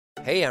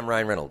Hey, I'm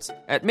Ryan Reynolds.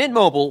 At Mint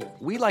Mobile,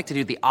 we like to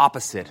do the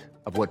opposite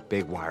of what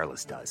Big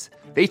Wireless does.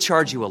 They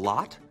charge you a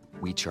lot,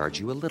 we charge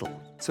you a little.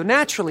 So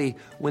naturally,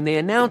 when they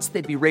announced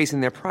they'd be raising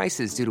their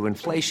prices due to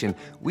inflation,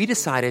 we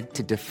decided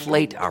to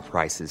deflate our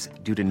prices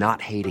due to not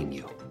hating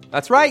you.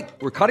 That's right.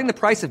 We're cutting the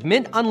price of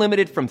Mint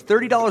Unlimited from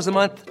 $30 a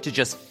month to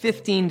just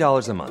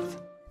 $15 a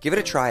month. Give it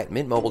a try at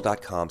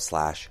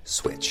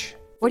mintmobile.com/switch.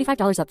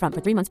 $45 up front for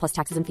 3 months plus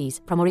taxes and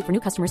fees. Promo rate for new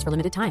customers for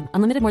limited time.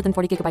 Unlimited more than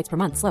 40 gigabytes per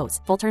month. Slows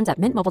full terms at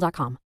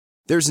mintmobile.com.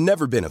 There's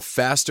never been a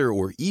faster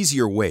or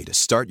easier way to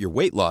start your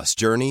weight loss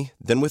journey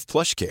than with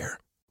PlushCare.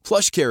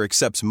 PlushCare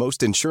accepts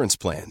most insurance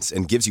plans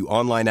and gives you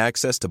online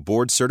access to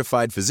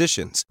board-certified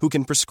physicians who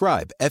can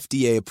prescribe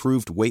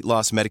FDA-approved weight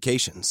loss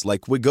medications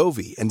like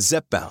Wegovy and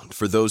Zepbound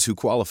for those who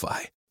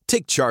qualify.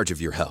 Take charge of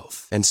your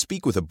health and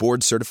speak with a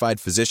board-certified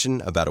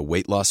physician about a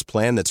weight loss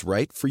plan that's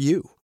right for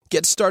you.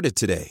 Get started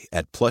today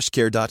at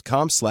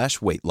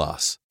plushcare.com/weight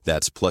loss.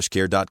 That's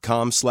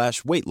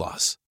plushcare.com/weight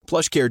loss.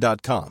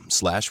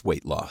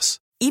 plushcare.com/weight loss.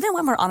 Even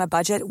when we're on a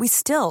budget, we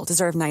still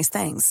deserve nice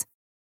things.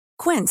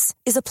 Quince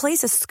is a place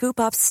to scoop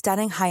up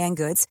stunning high-end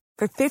goods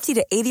for 50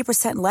 to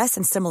 80% less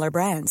than similar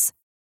brands.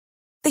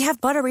 They have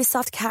buttery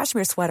soft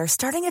cashmere sweaters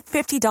starting at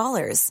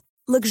 $50,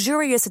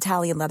 luxurious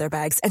Italian leather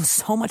bags, and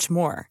so much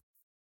more.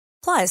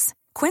 Plus,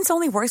 Quince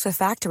only works with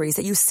factories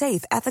that use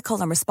safe, ethical,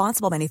 and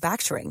responsible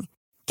manufacturing.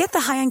 Get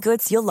the high-end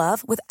goods you'll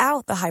love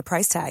without the high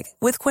price tag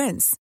with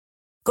Quince.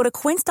 Go to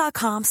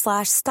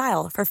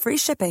quince.com/style for free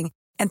shipping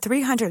and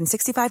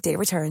 365-day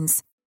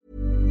returns.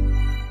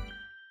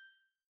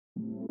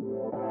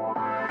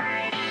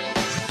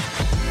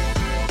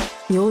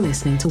 You're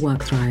listening to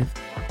Work Thrive,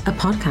 a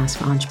podcast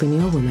for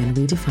entrepreneurial women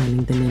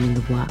redefining the meaning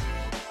of work.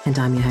 And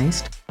I'm your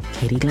host,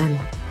 Katie Glenn.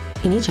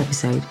 In each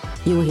episode,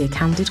 you will hear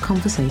candid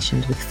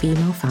conversations with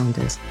female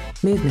founders,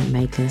 movement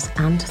makers,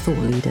 and thought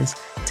leaders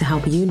to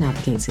help you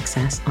navigate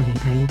success on your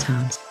own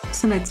terms.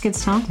 So let's get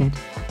started.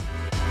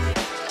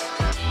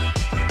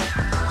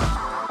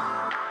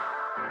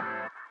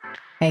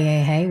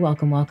 Hey,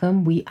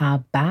 welcome. We are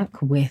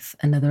back with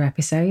another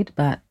episode,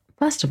 but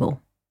first of all,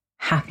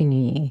 Happy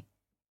New Year.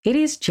 It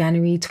is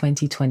January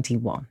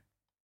 2021.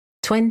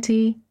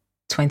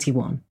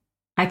 2021.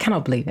 I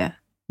cannot believe it,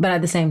 but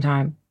at the same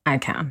time, I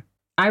can.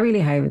 I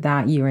really hope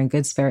that you're in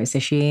good spirits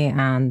this year,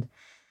 and,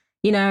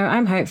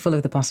 I'm hopeful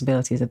of the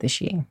possibilities of this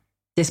year.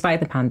 Despite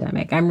the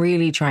pandemic, I'm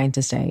really trying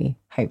to stay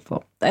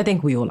hopeful. I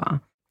think we all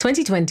are.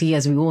 2020,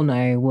 as we all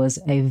know, was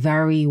a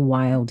very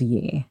wild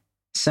year.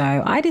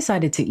 So I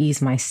decided to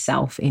ease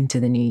myself into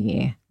the new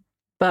year.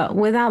 But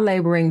without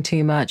laboring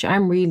too much,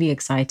 I'm really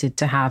excited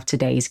to have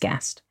today's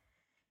guest.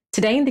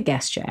 Today in the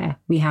guest chair,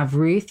 we have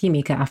Ruth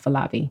Yimika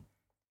Afolabi,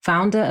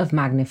 founder of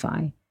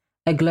Magnify,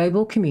 a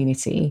global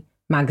community,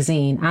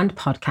 magazine, and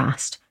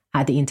podcast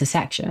at the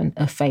intersection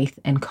of faith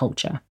and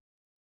culture.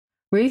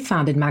 Ruth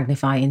founded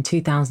Magnify in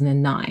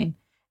 2009,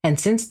 and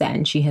since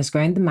then, she has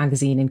grown the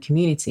magazine and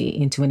community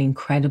into an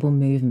incredible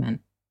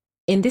movement.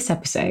 In this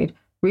episode,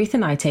 Ruth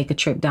and I take a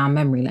trip down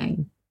memory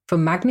lane,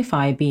 from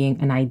Magnify being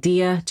an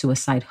idea to a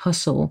side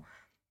hustle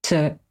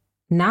to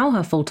now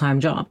her full-time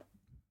job.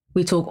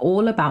 We talk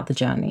all about the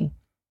journey,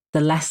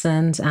 the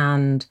lessons,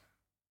 and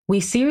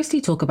we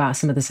seriously talk about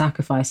some of the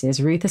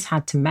sacrifices Ruth has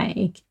had to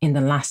make in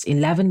the last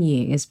 11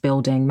 years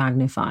building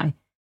Magnify.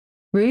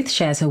 Ruth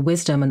shares her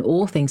wisdom on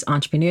all things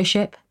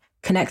entrepreneurship,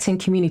 connecting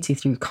community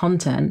through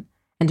content,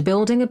 and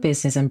building a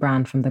business and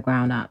brand from the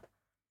ground up.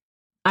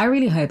 I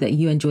really hope that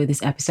you enjoy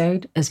this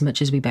episode as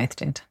much as we both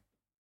did.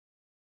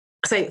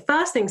 So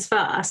first things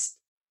first,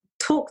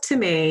 talk to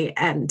me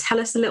and tell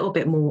us a little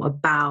bit more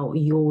about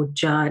your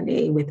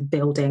journey with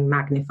building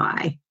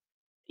Magnify.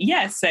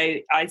 Yeah, so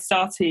I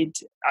started,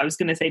 I was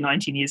going to say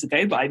 19 years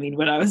ago, but I mean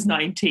when I was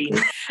 19,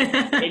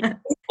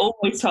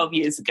 almost 12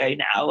 years ago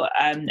now.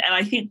 And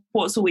I think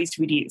what's always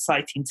really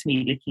exciting to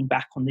me looking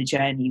back on the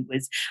journey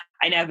was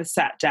I never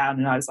sat down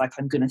and I was like,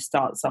 I'm going to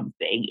start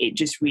something. It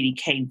just really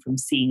came from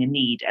seeing a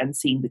need and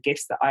seeing the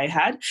gifts that I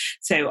had.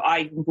 So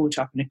I was brought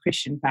up in a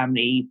Christian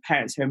family.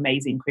 Parents are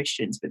amazing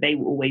Christians, but they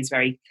were always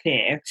very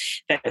clear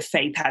that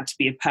faith had to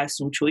be a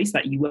personal choice,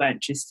 that you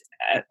weren't just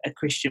a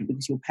Christian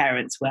because your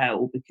parents were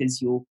or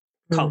because you're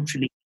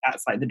culturally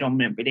that's like the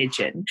dominant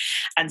religion.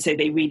 And so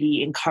they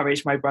really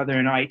encouraged my brother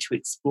and I to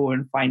explore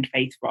and find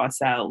faith for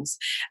ourselves.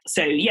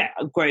 So yeah,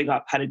 growing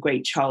up, had a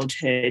great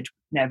childhood,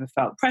 never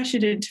felt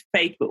pressured into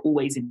faith, but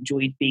always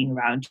enjoyed being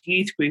around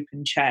youth group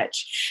and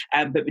church.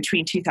 But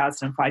between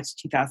 2005 to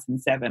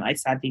 2007, I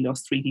sadly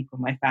lost 3 people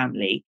in my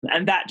family.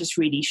 And that just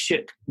really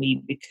shook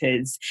me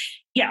because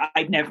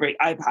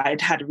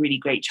I'd had a really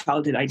great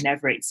childhood. I'd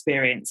never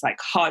experienced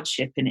like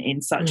hardship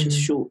in such a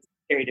short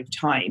period of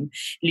time.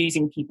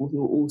 Losing people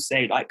who were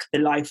also like the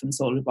life and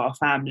soul of our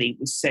family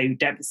was so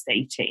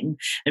devastating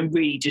and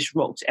really just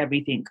rocked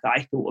everything that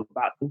I thought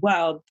about the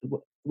world,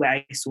 where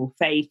I saw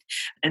faith.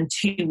 And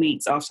 2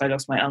 weeks after I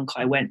lost my uncle,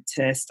 I went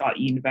to start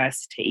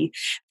university.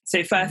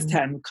 So first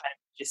term, kind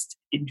of just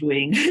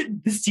enjoying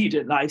the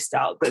student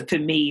lifestyle. But for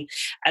me,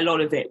 a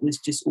lot of it was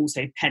just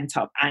also pent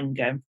up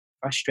anger and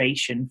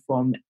frustration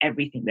from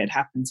everything that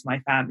happened to my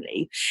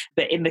family.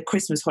 But in the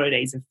Christmas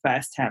holidays of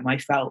first term, I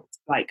felt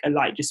like a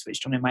light just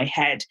switched on in my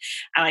head.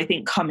 And I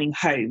think coming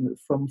home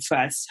from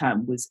first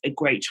term was a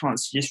great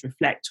chance to just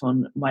reflect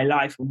on my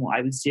life and what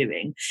I was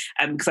doing.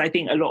 Because I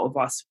think a lot of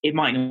us, it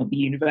might not be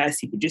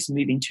university, but just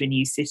moving to a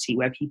new city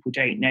where people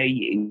don't know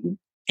you,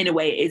 in a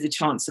way, it is a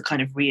chance to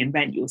kind of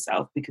reinvent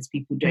yourself because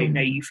people don't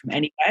know you from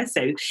anywhere.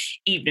 So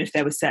even if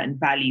there were certain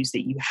values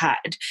that you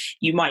had,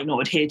 you might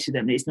not adhere to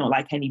them. It's not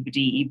like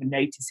anybody even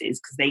notices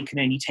because they can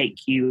only take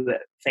you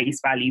at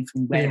face value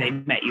from where they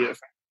met you at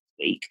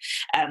week.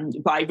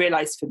 But I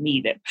realized for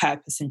me that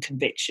purpose and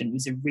conviction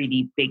was a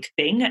really big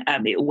thing.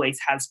 It always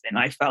has been.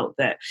 I felt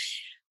that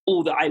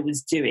all that I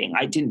was doing,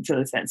 I didn't feel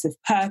a sense of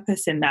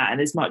purpose in that.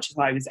 And as much as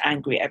I was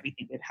angry at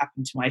everything that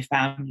happened to my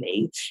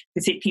family,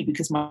 particularly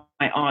because my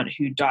aunt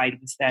who died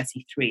was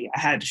 33, I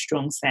had a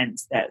strong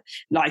sense that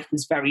life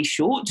was very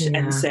short.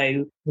 And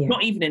so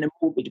not even in a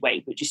morbid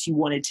way, but just you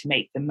wanted to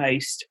make the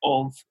most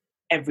of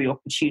every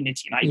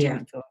opportunity. And I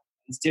didn't feel like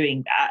I was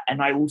doing that.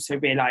 And I also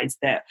realized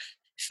that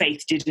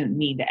faith didn't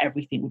mean that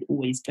everything would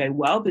always go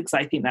well, because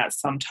I think that's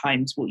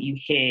sometimes what you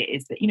hear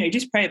is that, you know,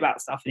 just pray about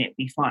stuff and it'll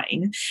be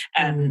fine.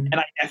 And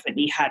I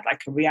definitely had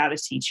like a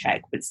reality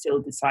check, but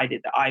still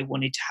decided that I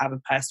wanted to have a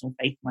personal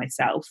faith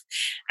myself.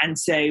 And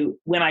so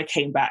when I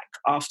came back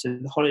after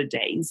the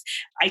holidays,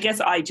 I guess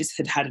I just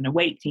had an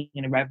awakening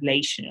and a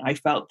revelation. I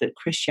felt that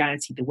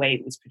Christianity, the way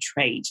it was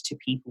portrayed to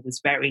people,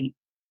 was very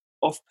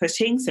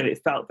off-putting. So it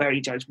felt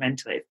very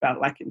judgmental. It felt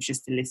like it was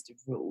just a list of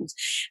rules.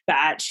 But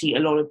actually, a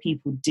lot of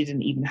people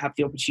didn't even have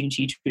the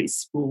opportunity to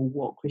explore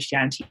what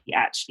Christianity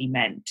actually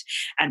meant.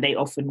 And they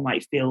often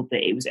might feel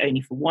that it was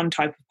only for one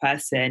type of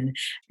person,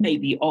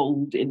 maybe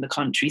old in the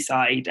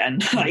countryside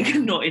and like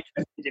not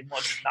interested in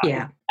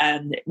modern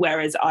life.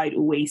 Whereas I'd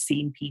always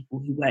seen people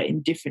who were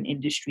in different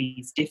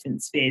industries,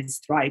 different spheres,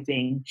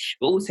 thriving,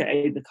 but also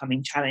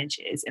overcoming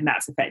challenges. And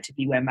that's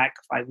effectively where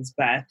Magnify was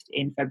birthed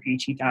in February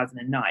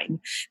 2009.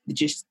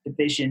 Just the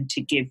vision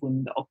to give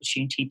women the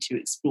opportunity to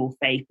explore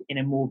faith in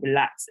a more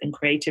relaxed and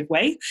creative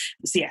way.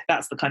 So yeah,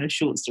 that's the kind of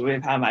short story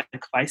of how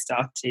Magnify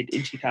started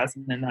in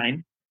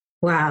 2009.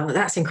 Wow,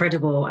 that's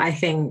incredible. I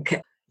think,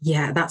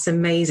 that's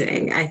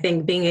amazing. I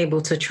think being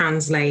able to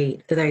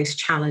translate those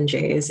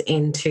challenges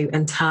into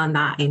and turn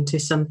that into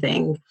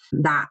something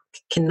that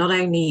can not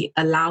only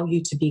allow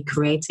you to be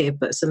creative,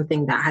 but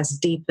something that has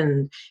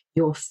deepened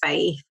your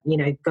faith, you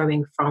know,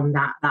 going from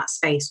that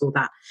space or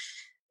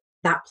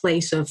that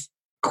place of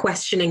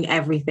questioning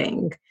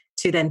everything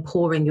to then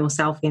pouring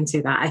yourself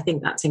into that. I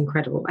think that's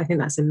incredible. I think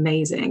that's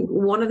amazing.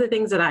 One of the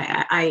things that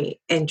I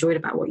enjoyed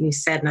about what you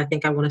said, and I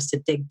think I want us to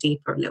dig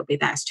deeper a little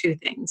bit, that's two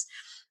things.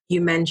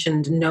 You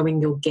mentioned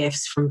knowing your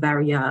gifts from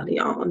very early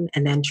on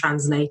and then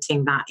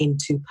translating that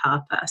into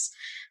purpose.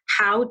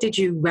 How did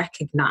you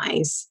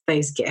recognize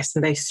those gifts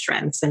and those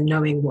strengths and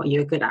knowing what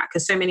you're good at?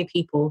 Because so many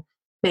people,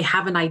 they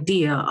have an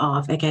idea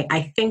of, okay,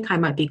 I think I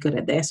might be good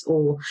at this,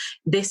 or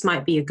this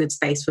might be a good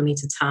space for me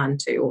to turn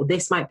to, or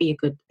this might be a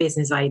good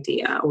business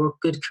idea or a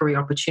good career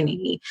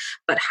opportunity.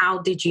 But how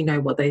did you know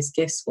what those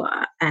gifts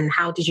were and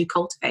how did you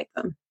cultivate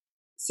them?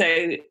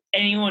 So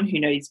anyone who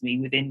knows me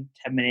within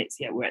 10 minutes,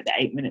 we're at the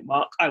 8-minute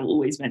mark, I will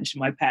always mention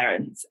my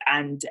parents.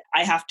 And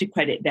I have to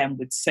credit them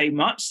with so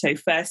much. So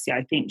firstly,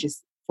 I think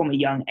just from a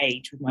young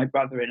age with my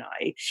brother and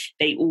I,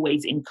 they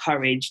always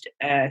encouraged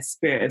a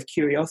spirit of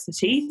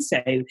curiosity.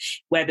 So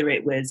whether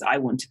it was I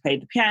want to play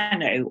the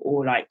piano,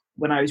 or like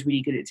when I was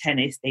really good at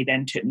tennis, they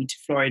then took me to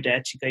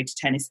Florida to go to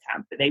tennis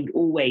camp. But they would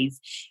always,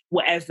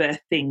 whatever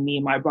thing me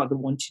and my brother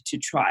wanted to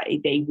try,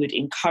 they would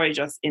encourage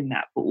us in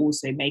that, but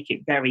also make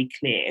it very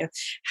clear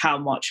how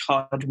much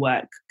hard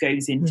work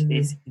goes into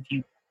this if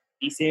you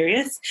be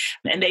serious.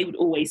 And they would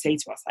always say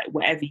to us, like,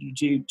 whatever you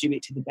do, do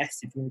it to the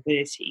best of your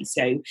ability.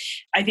 So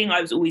I think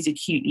I was always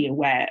acutely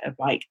aware of,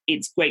 like,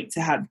 it's great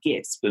to have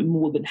gifts, but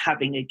more than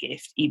having a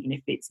gift, even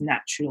if it's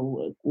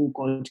natural or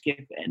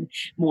God-given,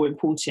 more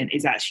important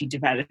is actually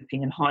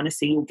developing and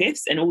harnessing your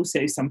gifts, and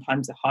also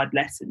sometimes a hard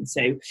lesson.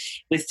 So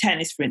with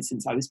tennis, for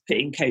instance, I was put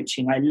in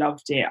coaching. I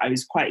loved it. I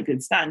was quite a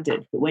good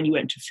standard. But when you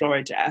went to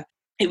Florida,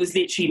 it was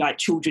literally like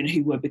children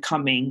who were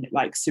becoming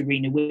like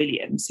Serena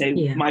Williams. So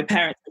my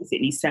parents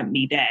basically sent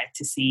me there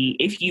to see,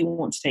 if you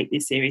want to take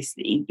this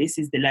seriously, this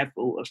is the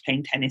level of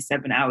playing tennis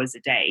 7 hours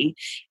a day,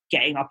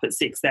 getting up at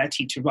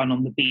 6:30 to run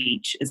on the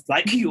beach as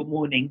like your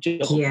morning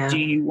job. Do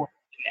you want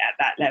to do it at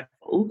that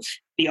level?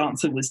 The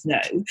answer was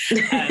no.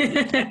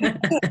 I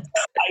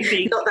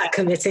think not that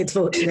committed,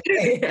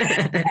 fortunately.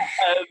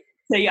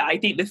 So I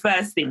think the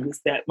first thing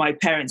was that my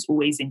parents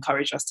always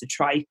encouraged us to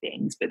try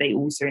things, but they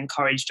also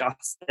encouraged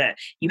us that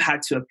you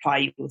had to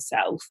apply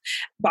yourself.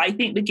 But I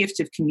think the gift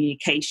of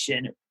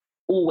communication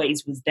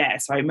always was there.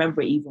 So I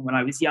remember even when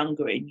I was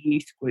younger in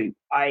youth group,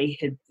 I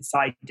had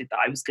decided that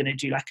I was going to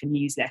do like a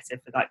newsletter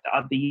for like the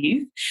other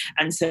youth.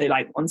 And so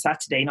like on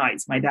Saturday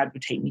nights, my dad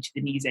would take me to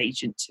the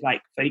newsagent to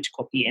like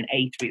photocopy an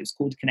A3. It was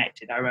called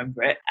Connected, I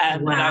remember it. Wow.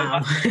 And I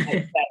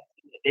was at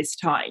this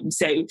time.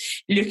 So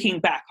looking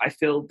back, I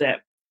feel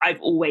that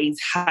I've always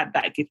had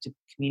that gift of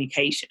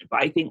communication.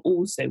 But I think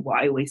also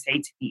what I always say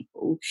to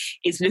people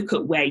is look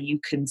at where you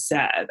can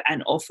serve.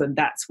 And often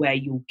that's where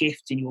your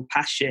gift and your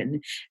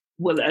passion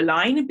will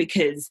align,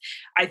 because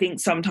I think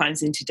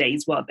sometimes in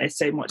today's world, there's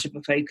so much of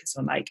a focus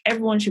on like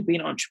everyone should be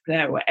an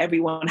entrepreneur or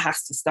everyone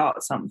has to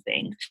start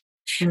something.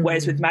 Mm-hmm.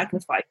 Whereas with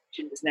Magnify,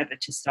 it was never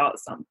to start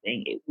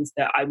something. It was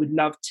that I would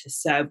love to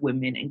serve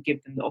women and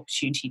give them the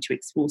opportunity to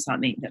explore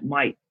something that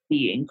might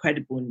be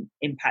incredible and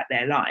impact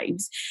their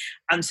lives.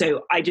 And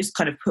so I just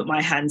kind of put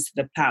my hands to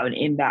the plow, and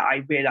in that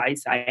I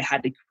realized I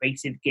had a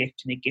creative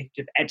gift and a gift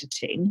of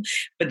editing.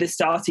 But the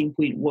starting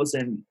point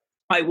wasn't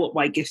I want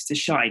my gifts to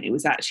shine. It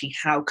was actually,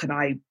 how can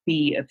I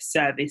be of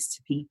service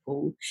to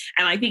people?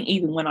 And I think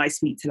even when I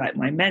speak to like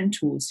my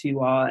mentors who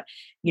are,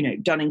 you know,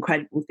 done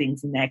incredible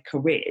things in their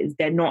careers,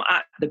 they're not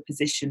at the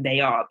position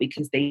they are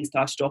because they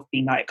started off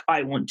being like,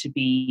 I want to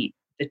be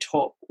the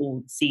top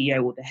or the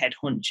CEO or the head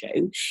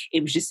honcho.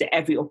 It was just that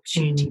every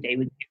opportunity they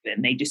were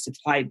given, they just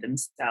applied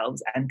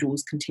themselves and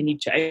doors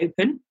continued to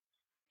open.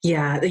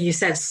 Yeah, you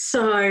said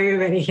so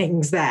many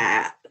things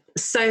there.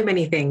 So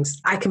many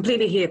things. I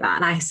completely hear that.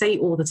 And I say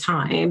all the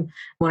time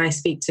when I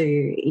speak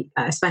to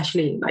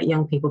especially like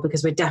young people,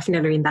 because we're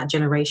definitely in that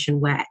generation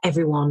where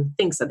everyone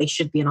thinks that they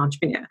should be an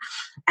entrepreneur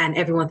and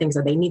everyone thinks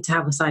that they need to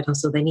have a side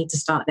hustle. They need to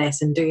start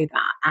this and do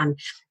that. And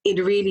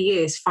it really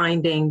is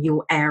finding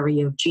your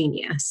area of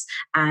genius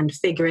and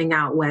figuring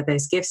out where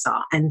those gifts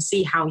are and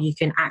see how you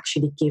can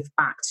actually give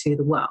back to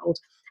the world.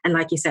 And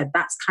like you said,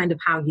 that's kind of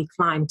how you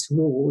climb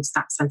towards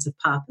that sense of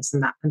purpose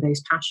and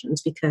those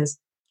passions, because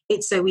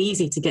it's so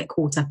easy to get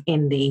caught up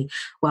in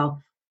well,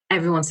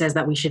 everyone says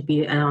that we should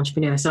be an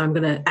entrepreneur, so I'm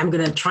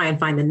gonna try and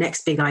find the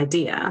next big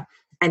idea.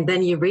 And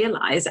then you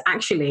realize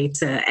actually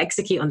to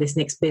execute on this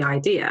next big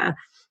idea,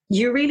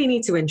 you really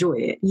need to enjoy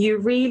it. You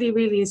really,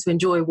 really need to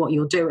enjoy what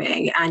you're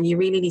doing, and you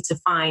really need to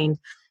find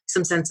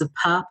some sense of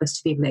purpose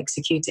to be able to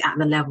execute it at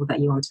the level that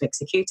you want to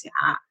execute it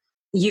at.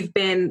 You've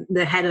been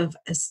the head of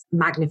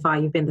Magnify,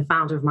 you've been the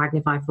founder of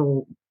Magnify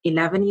for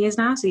 11 years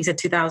now. So you said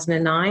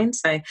 2009.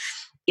 So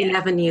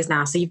 11 years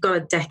now. So you've got a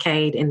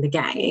decade in the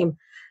game.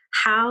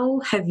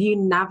 How have you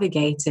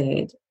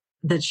navigated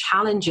the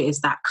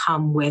challenges that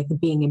come with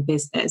being in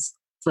business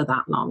for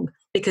that long?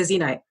 Because, you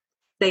know,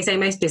 they say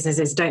most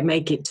businesses don't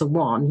make it to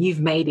 1. You've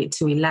made it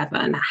to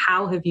 11.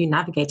 How have you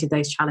navigated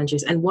those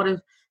challenges? And what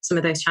have some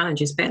of those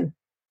challenges been?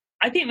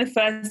 I think the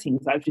first thing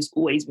is I've just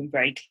always been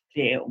very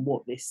clear on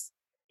what this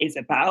is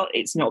about.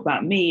 It's not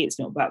about me. It's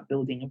not about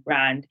building a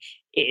brand.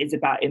 It is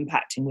about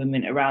impacting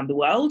women around the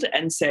world.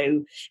 And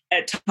so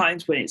at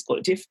times when it's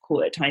got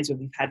difficult, at times when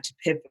we've had to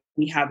pivot,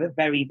 we have a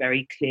very,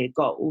 very clear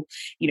goal.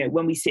 You know,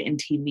 when we sit in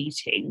team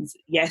meetings,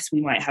 yes, we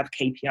might have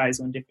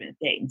KPIs on different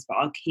things, but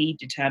our key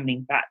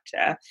determining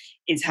factor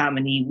is how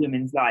many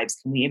women's lives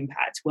can we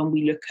impact. When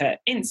we look at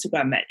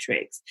Instagram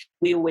metrics,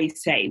 we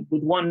always say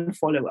with 1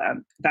 follower,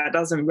 that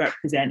doesn't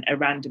represent a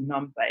random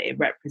number. It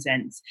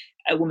represents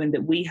a woman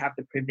that we have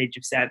the privilege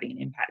of serving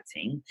and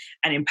impacting,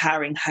 and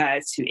empowering her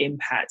to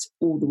impact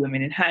all the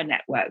women in her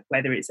network,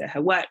 whether it's at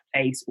her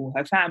workplace or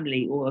her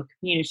family or a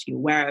community or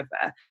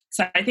wherever.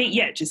 So I think,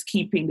 just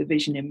keeping the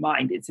vision in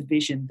mind. It's a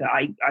vision that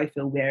I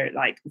feel we're at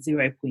like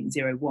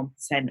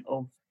 0.01%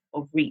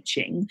 of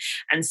reaching.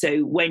 And so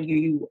when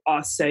you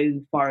are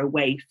so far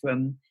away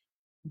from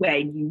where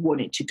you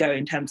want it to go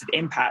in terms of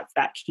impact,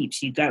 that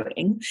keeps you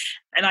going.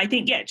 And I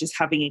think, just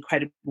having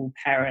incredible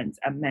parents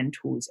and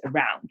mentors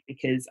around,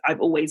 because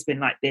I've always been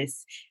like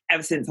this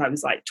ever since I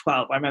was like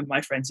 12. I remember my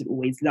friends would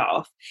always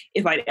laugh.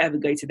 If I'd ever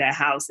go to their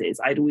houses,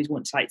 I'd always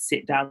want to like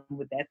sit down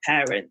with their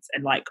parents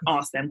and like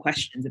ask them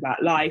questions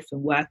about life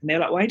and work. And they're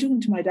like, why are you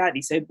talking to my dad?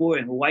 He's so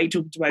boring. Or why are you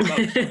talking to my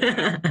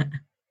mum?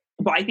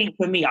 But I think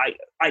for me,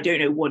 I don't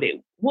know what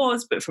it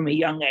was, but from a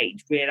young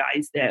age,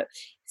 realised that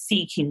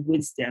seeking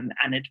wisdom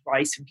and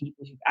advice from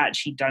people who've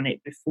actually done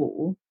it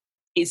before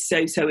is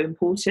so, so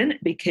important.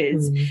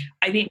 Because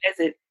I think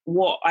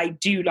what I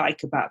do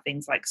like about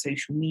things like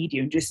social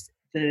media and just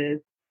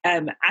the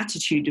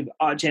attitude of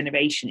our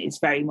generation is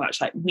very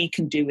much like, we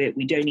can do it.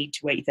 We don't need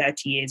to wait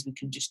 30 years. We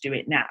can just do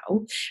it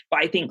now.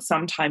 But I think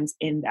sometimes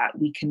in that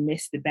we can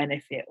miss the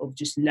benefit of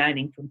just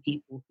learning from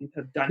people who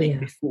have done it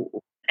before.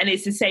 And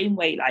it's the same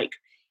way, like,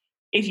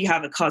 if you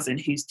have a cousin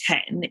who's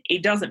 10,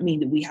 it doesn't mean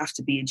that we have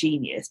to be a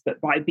genius, but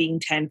by being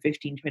 10,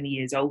 15, 20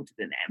 years older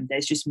than them,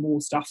 there's just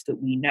more stuff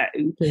that we know.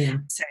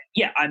 So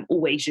I'm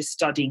always just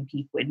studying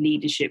people in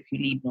leadership who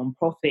lead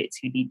nonprofits,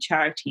 who lead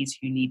charities,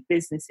 who lead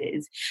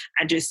businesses,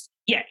 and just,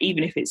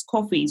 even if it's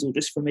coffees or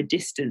just from a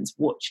distance,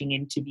 watching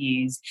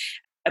interviews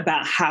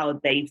about how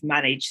they've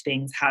managed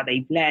things, how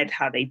they've led,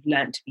 how they've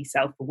learned to be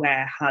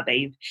self-aware, how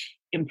they've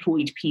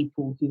employed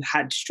people who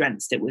had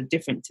strengths that were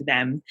different to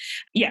them.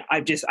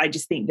 I just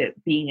think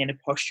that being in a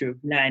posture of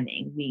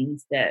learning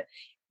means that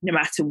no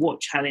matter what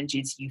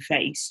challenges you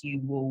face,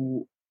 you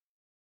will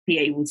be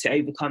able to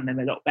overcome them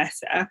a lot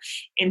better.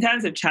 In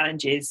terms of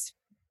challenges,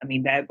 I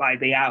mean, they're by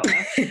the hour.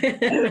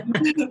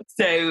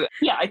 So,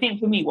 I think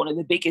for me, one of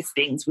the biggest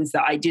things was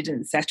that I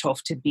didn't set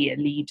off to be a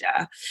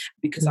leader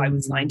because I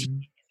was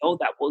 19 years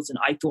old.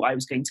 I thought I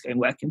was going to go and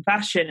work in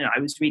fashion, and I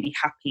was really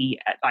happy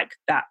at like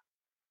that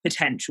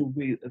potential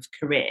route of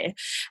career.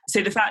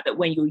 So the fact that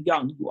when you're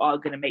young, you are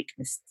going to make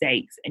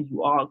mistakes and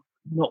you are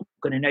not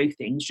going to know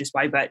things just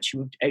by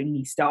virtue of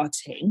only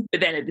starting,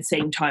 but then at the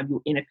same time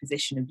you're in a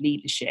position of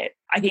leadership.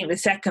 I think the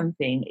second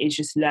thing is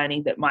just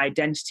learning that my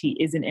identity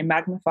isn't in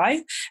Magnify,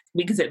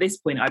 because at this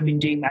point I've been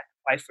doing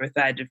Magnify for a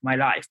third of my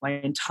life. My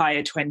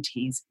entire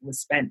 20s was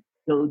spent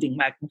building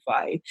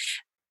Magnify.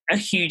 A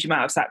huge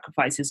amount of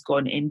sacrifice has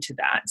gone into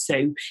that.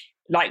 So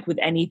like with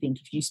anything,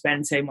 if you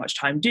spend so much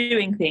time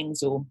doing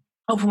things, or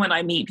often when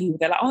I meet people,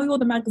 they're like, oh, you're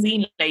the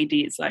magazine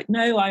lady. It's like,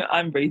 no,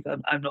 I'm Ruth.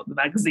 I'm not the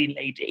magazine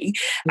lady.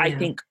 Yeah. I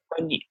think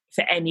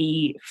for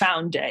any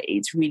founder,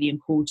 it's really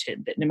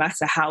important that no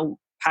matter how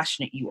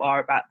passionate you are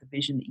about the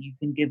vision that you've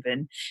been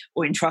given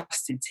or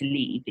entrusted to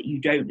lead, that you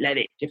don't let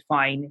it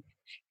define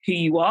who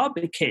you are.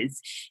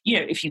 Because, you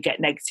know, if you get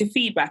negative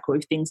feedback or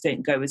if things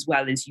don't go as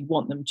well as you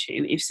want them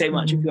to, if so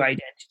much of your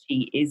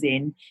identity is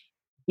in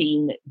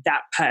being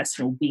that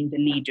person or being the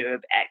leader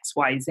of X,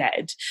 Y, Z,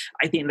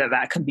 I think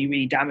that can be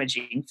really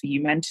damaging for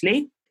you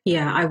mentally.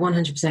 Yeah, I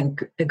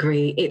 100%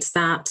 agree. It's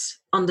that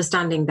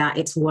understanding that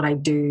it's what I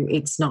do,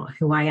 it's not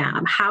who I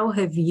am. How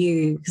have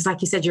you, because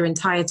like you said, your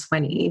entire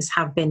 20s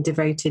have been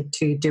devoted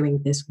to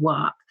doing this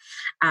work.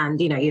 And,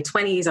 you know, your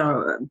 20s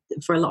are,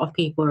 for a lot of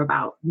people, are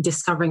about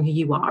discovering who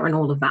you are and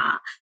all of that.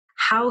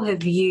 How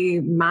have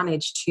you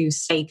managed to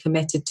stay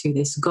committed to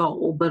this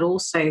goal, but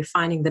also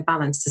finding the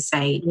balance to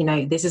say, you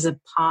know, this is a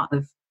part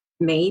of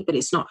me, but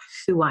it's not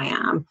who I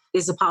am.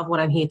 This is a part of what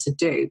I'm here to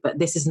do, but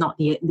this is not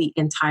the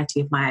entirety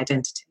of my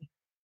identity.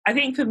 I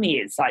think for me,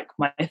 it's like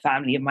my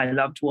family and my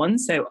loved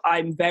ones. So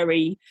I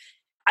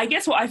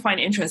guess what I find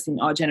interesting in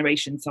our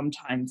generation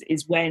sometimes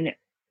is when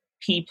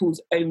people's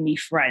only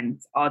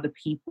friends are the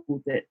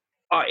people that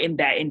are in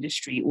their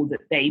industry or that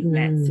they've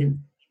met since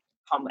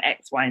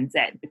X, Y, and Z,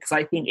 because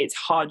I think it's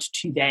hard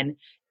to then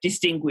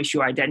distinguish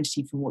your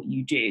identity from what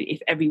you do if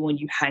everyone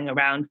you hang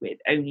around with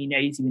only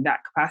knows you in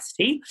that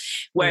capacity.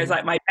 Whereas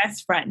like my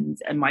best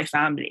friends and my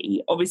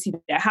family, obviously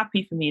they're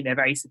happy for me, they're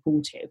very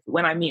supportive, but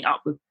when I meet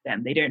up with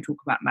them, they don't talk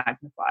about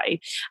Magnify,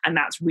 and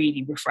that's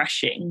really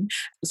refreshing.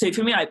 So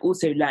for me, I've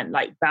also learned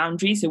like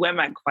boundaries. So when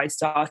Magnify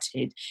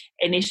started,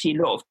 initially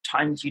a lot of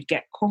times you'd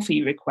get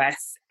coffee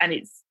requests, and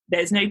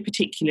there's no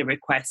particular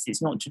request. It's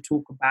not to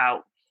talk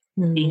about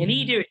being a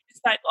leader.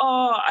 It's like,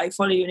 oh, I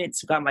follow you on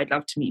Instagram, I'd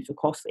love to meet for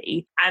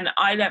coffee. And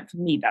I learned for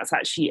me that's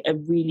actually a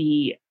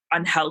really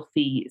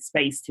unhealthy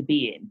space to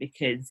be in,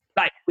 because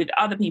like with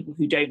other people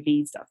who don't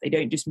lead stuff, they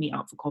don't just meet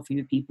up for coffee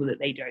with people that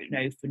they don't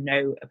know for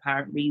no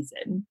apparent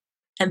reason.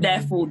 And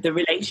therefore the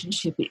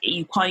relationship,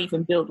 you can't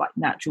even build like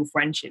natural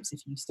friendships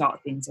if you start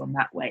things on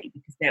that way,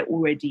 because they're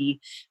already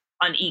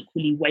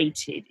unequally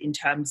weighted in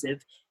terms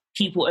of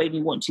people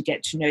only want to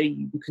get to know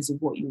you because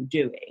of what you're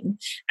doing.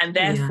 And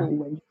therefore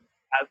when you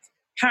have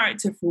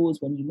character flaws,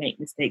 when you make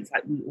mistakes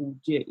like we all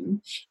do,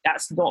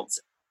 that's not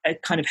a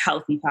kind of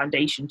healthy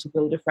foundation to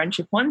build a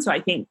friendship on. So I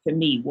think for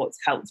me, what's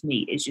helped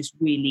me is just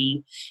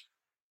really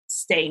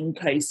staying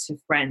close to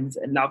friends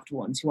and loved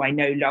ones who I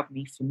know love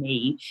me for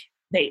me.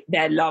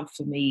 Their love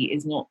for me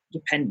is not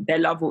dependent, their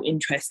love or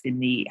interest in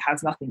me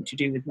has nothing to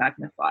do with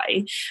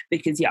Magnify.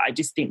 Because I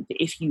just think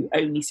that if you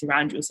only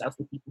surround yourself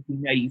with people who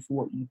know you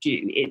for what you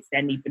do, it's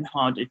then even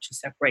harder to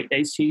separate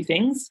those two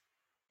things.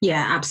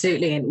 Yeah,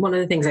 absolutely. And one of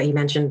the things that you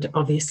mentioned,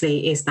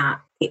 obviously, is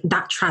that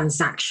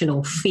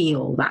transactional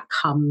feel that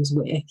comes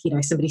with, you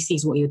know, somebody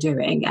sees what you're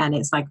doing and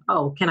it's like,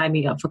 oh, can I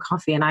meet up for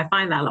coffee? And I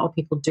find that a lot of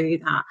people do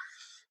that,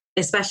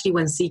 especially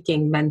when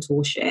seeking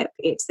mentorship.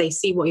 It's they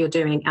see what you're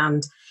doing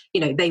and,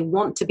 you know, they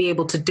want to be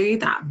able to do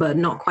that, but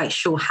not quite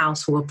sure how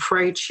to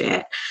approach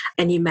it.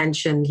 And you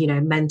mentioned, you know,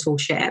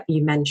 mentorship,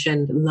 you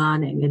mentioned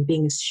learning and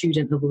being a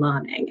student of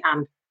learning.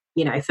 And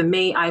you know, for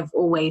me, I've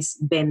always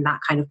been that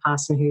kind of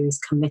person who is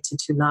committed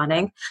to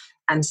learning.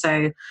 And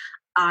so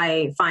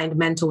I find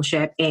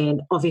mentorship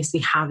in obviously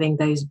having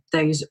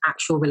those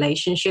actual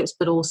relationships,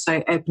 but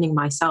also opening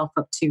myself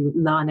up to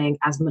learning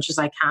as much as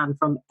I can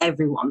from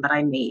everyone that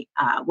I meet,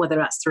 whether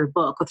that's through a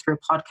book or through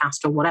a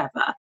podcast or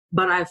whatever.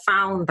 But I've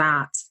found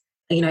that,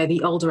 you know,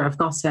 the older I've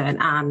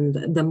gotten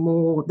and the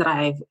more that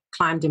I've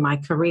climbed in my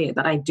career,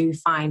 that I do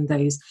find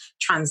those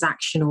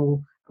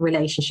transactional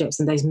relationships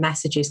and those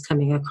messages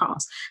coming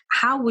across.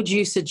 How would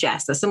you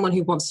suggest that someone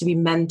who wants to be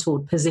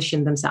mentored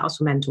position themselves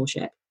for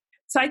mentorship?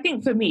 So I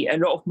think for me, a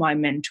lot of my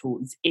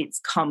mentors, it's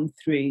come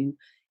through.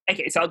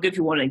 Okay, so I'll give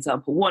you one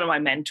example. One of my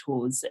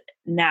mentors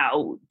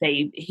now,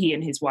 he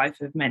and his wife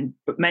have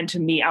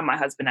mentored me and my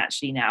husband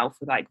actually now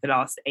for like the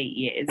last 8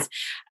 years.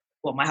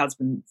 Well, my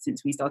husband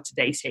since we started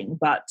dating.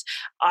 But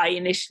I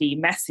initially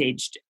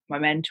messaged my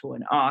mentor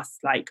and asked,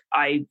 like,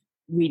 I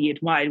really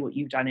admired what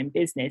you've done in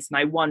business, and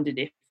I wondered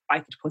if I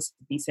could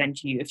possibly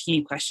send you a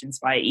few questions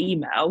via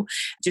email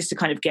just to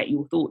kind of get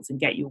your thoughts and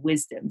get your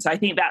wisdom. So I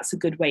think that's a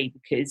good way,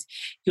 because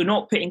you're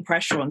not putting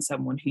pressure on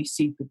someone who's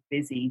super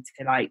busy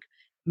to like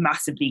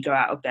massively go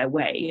out of their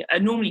way.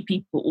 And normally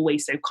people are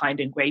always so kind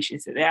and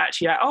gracious that they're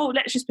actually like, oh,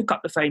 let's just pick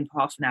up the phone for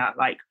half an hour.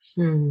 Like,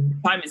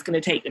 time it's going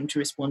to take them to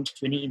respond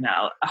to an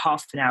email, a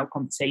half an hour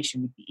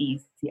conversation would be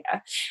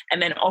easier.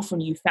 And then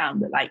often you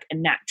found that like a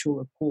natural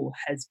rapport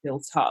has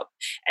built up.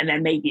 And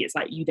then maybe it's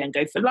like you then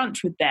go for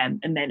lunch with them,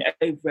 and then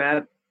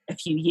over a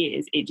few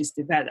years it just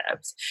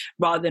develops.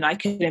 Rather than, I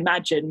can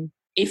imagine,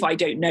 if I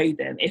don't know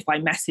them, if I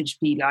message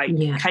be like,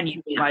 can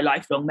you be my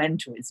lifelong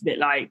mentor? It's a bit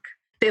like,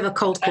 bit of a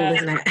cold call,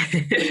 isn't it?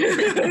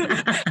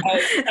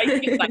 I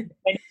think like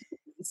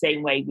the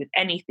same way with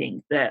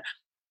anything, that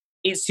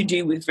it's to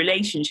do with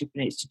relationship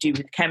and it's to do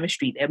with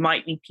chemistry. There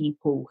might be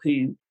people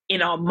who,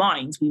 in our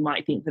minds, we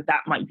might think that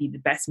that might be the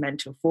best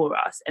mentor for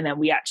us, and then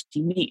we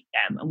actually meet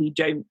them and we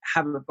don't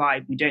have a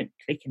vibe, we don't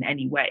click in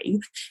any way.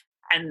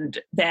 And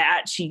there are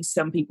actually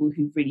some people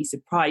who've really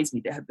surprised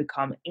me that have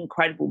become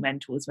incredible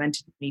mentors,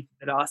 mentored me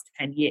for the last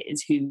 10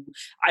 years, who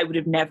I would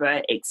have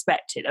never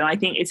expected. And I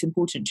think it's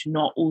important to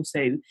not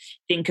also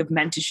think of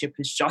mentorship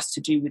as just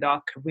to do with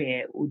our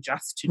career or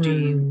just to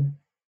do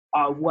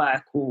our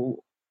work or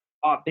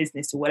our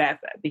business or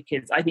whatever,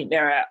 because I think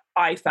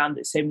I found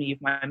that so many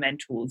of my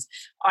mentors,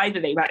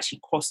 either they've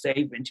actually crossed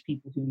over into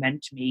people who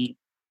mentor me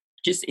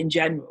just in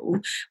general,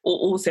 or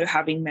also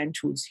having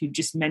mentors who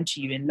just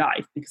mentor you in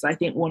life. Because I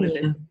think one of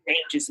the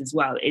dangers as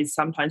well is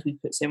sometimes we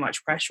put so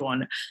much pressure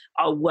on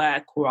our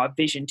work or our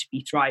vision to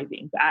be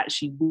thriving, but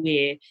actually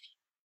we're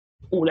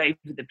all over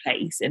the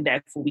place, and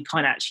therefore we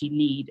can't actually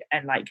lead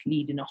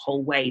in a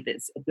whole way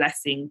that's a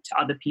blessing to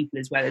other people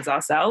as well as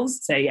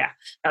ourselves. So yeah,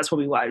 that's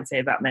probably what I would say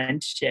about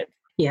mentorship.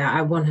 Yeah,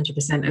 I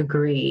 100%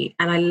 agree.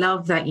 And I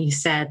love that you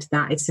said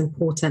that it's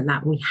important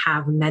that we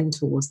have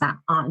mentors that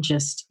aren't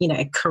just,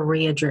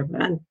 career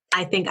driven.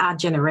 I think our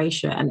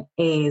generation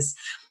is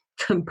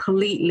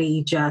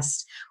completely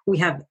we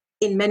have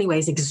in many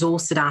ways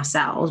exhausted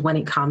ourselves when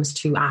it comes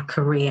to our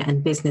career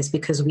and business,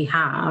 because we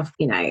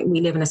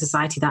live in a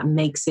society that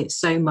makes it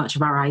so much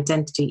of our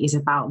identity is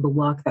about the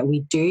work that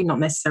we do, not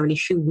necessarily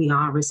who we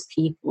are as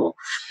people.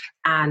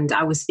 And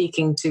I was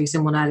speaking to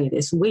someone earlier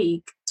this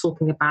week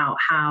talking about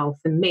how,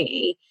 for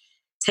me,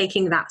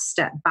 taking that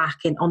step back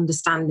and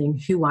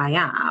understanding who I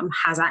am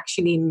has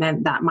actually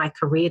meant that my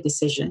career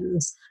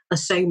decisions are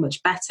so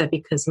much better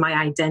because my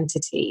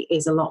identity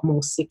is a lot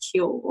more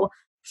secure.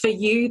 For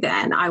you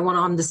then, I want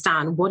to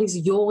understand, what is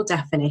your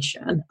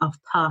definition of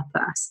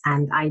purpose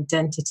and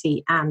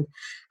identity, and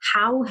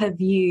how have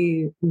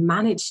you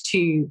managed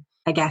to,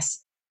 I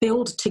guess,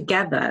 build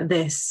together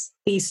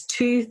these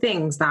two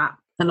things that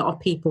a lot of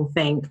people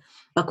think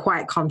are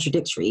quite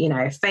contradictory,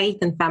 faith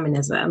and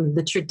feminism.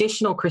 The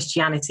traditional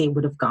Christianity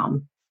would have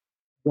gone,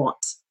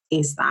 what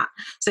is that?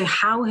 So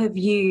how have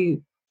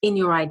you, in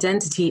your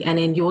identity and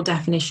in your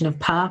definition of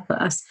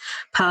purpose,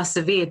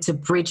 persevered to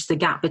bridge the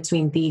gap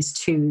between these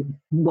two,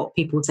 what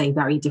people would say,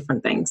 very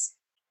different things?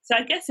 So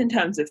I guess in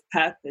terms of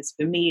purpose,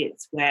 for me,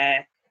 it's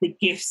where the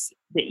gifts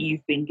that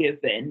you've been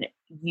given,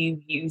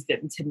 you use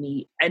them to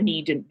meet a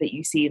need that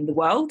you see in the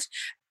world.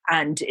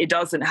 And it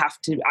doesn't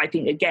have to, I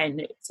think,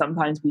 again,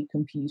 sometimes we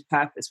confuse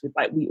purpose with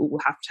we all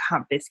have to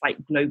have this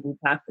global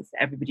purpose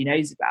that everybody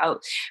knows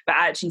about. But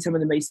actually some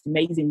of the most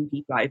amazing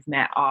people I've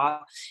met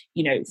are,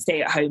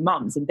 stay-at-home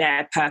mums, and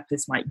their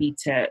purpose might be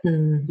to,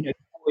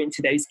 pour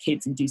into those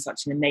kids and do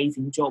such an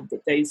amazing job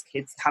that those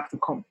kids have the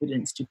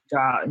confidence to go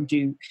out and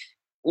do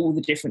all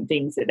the different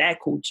things that they're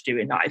called to do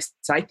in life.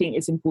 So I think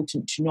it's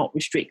important to not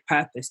restrict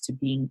purpose to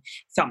being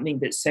something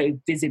that's so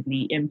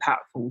visibly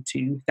impactful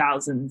to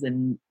thousands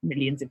and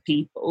millions of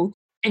people.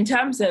 In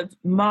terms of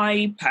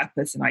my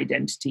purpose and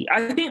identity,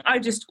 I think I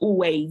just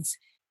always,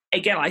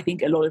 again, I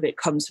think a lot of it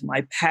comes from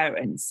my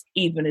parents,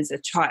 even as a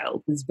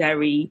child, was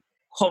very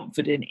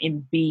confident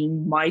in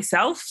being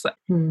myself.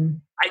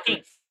 I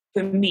think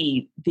for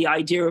me, the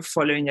idea of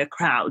following a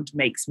crowd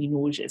makes me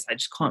nauseous. I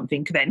just can't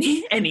think of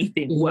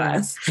anything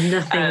worse.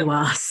 Nothing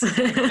worse.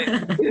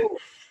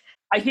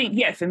 I think,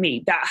 for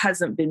me, that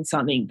hasn't been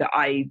something that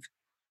I've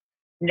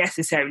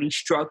necessarily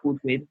struggled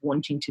with,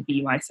 wanting to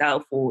be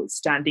myself or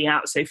standing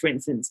out. So, for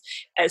instance,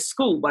 at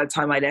school, by the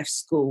time I left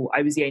school,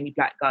 I was the only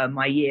black girl in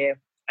my year.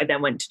 I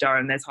then went to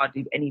Durham. There's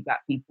hardly any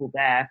black people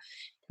there.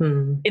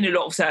 In a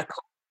lot of circles,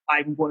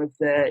 I'm one of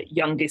the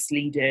youngest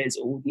leaders,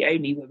 or the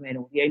only woman,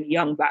 or the only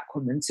young black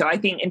woman. So I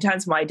think in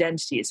terms of my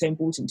identity, it's so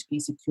important to be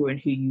secure in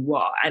who you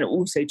are, and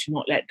also to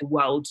not let the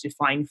world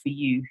define for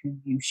you who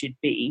you should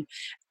be.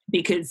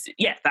 Because,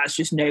 that's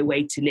just no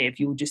way to live.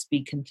 You'll just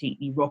be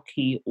completely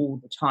rocky all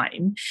the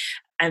time.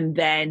 And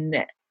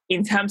then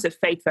in terms of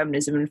faith,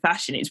 feminism and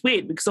fashion, it's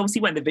weird because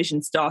obviously when the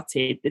vision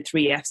started, the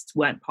 3 Fs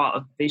weren't part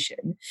of the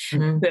vision.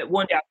 But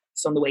one day I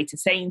was on the way to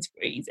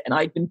Sainsbury's and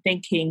I'd been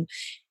thinking,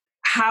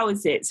 how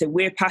is it? So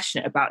we're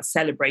passionate about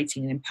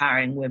celebrating and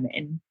empowering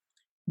women.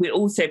 We're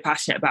also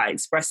passionate about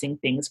expressing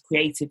things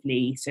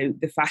creatively. So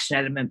the fashion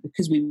element,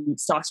 because we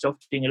started off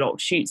doing a lot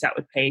of shoots, that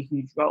would play a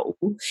huge role.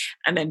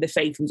 And then the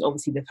faith was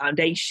obviously the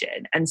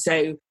foundation. And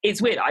so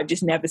it's weird. I've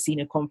just never seen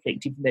a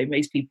conflict, even though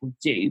most people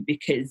do,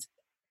 because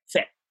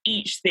for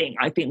each thing,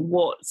 I think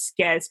what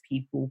scares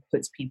people,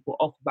 puts people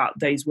off about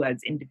those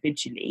words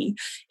individually,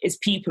 is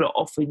people are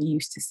often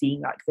used to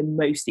seeing like the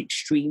most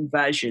extreme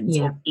versions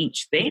of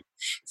each thing.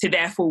 So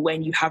therefore,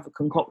 when you have a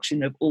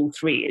concoction of all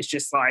three, it's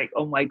just like,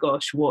 oh my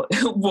gosh, what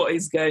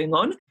is going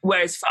on?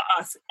 Whereas for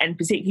us, and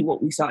particularly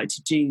what we started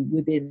to do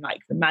within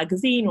like the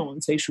magazine or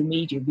on social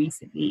media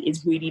recently,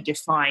 is really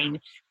define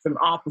from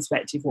our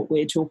perspective what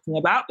we're talking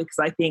about, because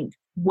I think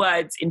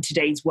words in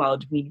today's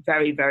world mean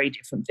very, very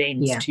different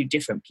things to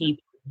different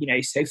people. You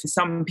know, so for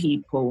some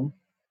people,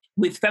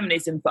 with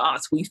feminism, for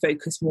us, we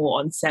focus more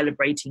on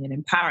celebrating and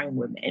empowering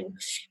women.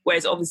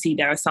 Whereas obviously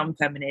there are some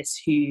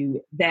feminists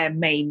who their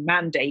main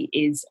mandate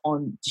is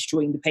on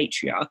destroying the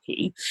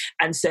patriarchy.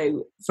 And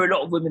so for a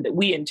lot of women that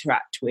we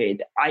interact with,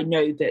 I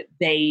know that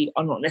they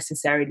are not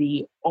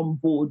necessarily on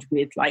board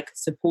with like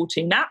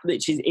supporting that,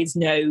 which is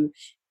no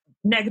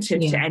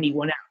negative to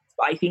anyone else.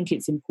 But I think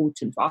it's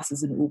important for us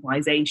as an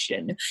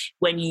organisation,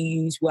 when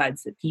you use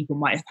words that people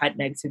might have had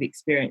negative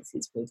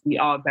experiences with, we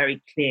are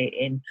very clear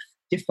in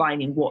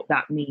defining what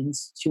that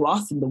means to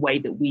us and the way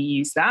that we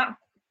use that.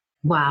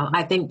 Wow.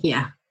 I think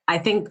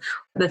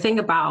the thing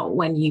about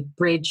when you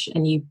bridge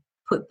and you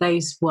put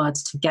those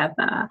words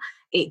together,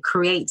 it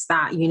creates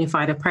that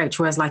unified approach.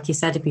 Whereas, like you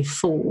said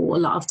before, a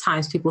lot of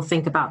times people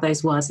think about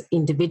those words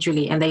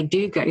individually and they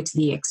do go to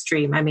the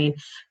extreme. I mean,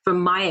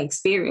 from my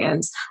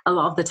experience, a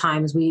lot of the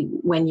times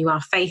when you are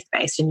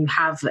faith-based and you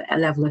have a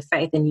level of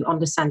faith and you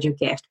understand your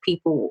gift,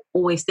 people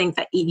always think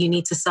that you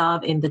need to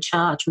serve in the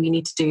church or you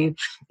need to do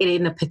it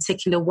in a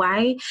particular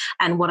way.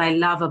 And what I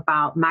love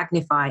about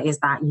Magnify is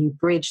that you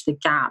bridge the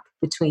gap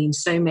between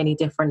so many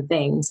different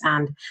things,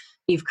 and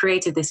you've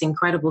created this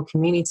incredible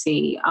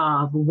community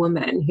of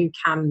women who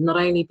can not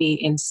only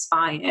be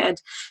inspired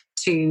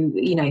to,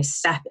 you know,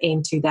 step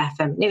into their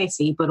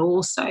femininity, but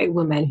also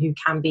women who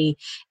can be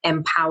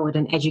empowered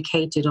and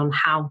educated on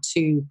how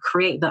to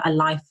create a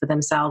life for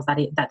themselves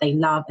that they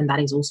love and that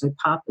is also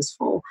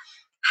purposeful.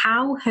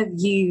 How have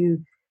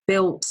you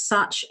built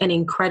such an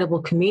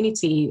incredible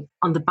community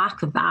on the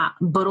back of that,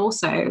 but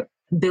also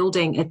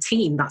building a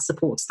team that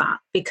supports that?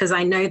 Because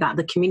I know that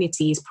the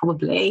community is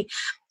probably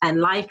and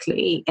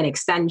likely an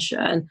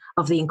extension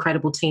of the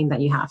incredible team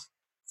that you have.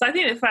 So I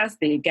think the first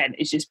thing, again,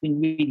 is just being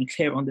really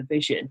clear on the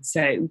vision.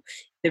 So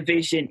the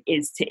vision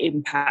is to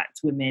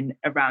impact women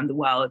around the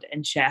world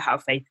and share how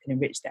faith can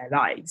enrich their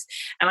lives.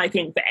 And I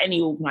think for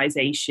any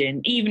organisation,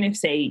 even if,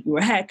 say, you're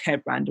a hair care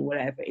brand or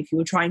whatever, if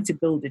you're trying to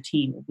build a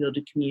team or build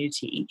a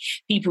community,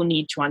 people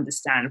need to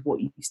understand what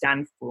you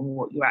stand for and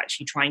what you're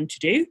actually trying to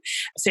do.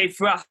 So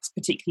for us,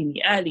 particularly in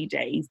the early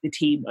days, the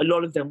team, a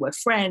lot of them were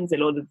friends, a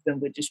lot of them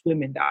were just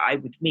women that I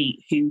would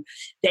meet who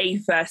they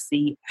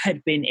firstly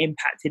had been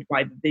impacted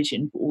by the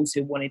vision, but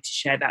also wanted to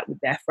share that with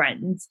their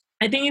friends.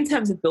 I think in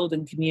terms of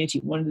building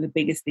community, one of the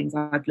biggest things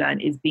I've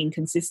learned is being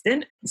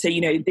consistent. So, you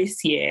know,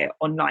 this year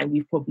online,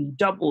 we've probably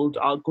doubled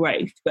our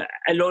growth, but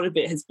a lot of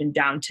it has been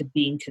down to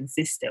being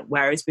consistent,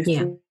 whereas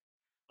before,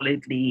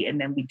 solidly, and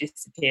then we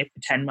disappear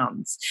for 10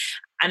 months.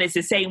 And it's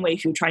the same way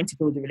if you're trying to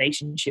build a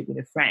relationship with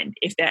a friend,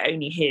 if they're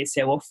only here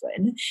so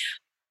often,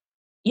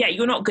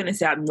 you're not going to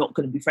say, I'm not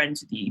going to be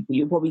friends with you, but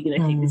you're probably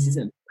going to think this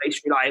isn't the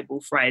most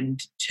reliable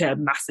friend to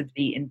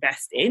massively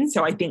invest in.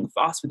 So I think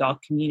for us with our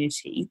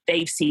community,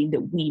 they've seen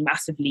that we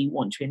massively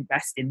want to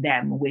invest in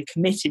them, and we're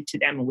committed to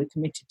them, and we're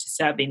committed to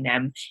serving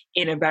them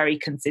in a very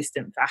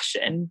consistent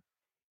fashion.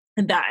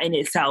 And that in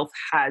itself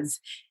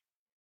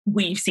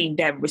we've seen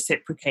them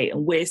reciprocate,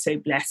 and we're so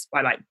blessed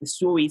by like the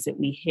stories that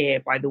we hear,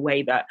 by the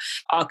way that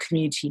our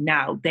community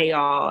now, they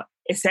are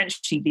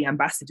essentially the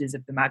ambassadors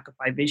of the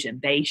Magnify vision.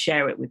 They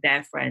share it with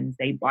their friends,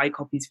 they buy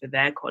copies for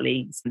their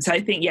colleagues. So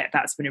I think,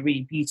 that's been a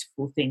really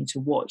beautiful thing to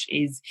watch,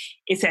 is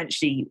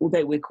essentially,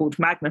 although we're called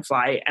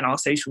Magnify and our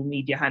social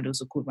media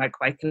handles are called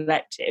Magnify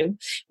Collective,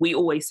 we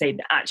always say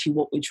that actually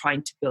what we're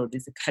trying to build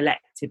is a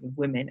collective of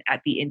women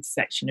at the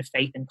intersection of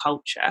faith and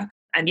culture.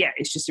 And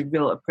it's just a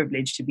real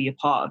privilege to be a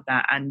part of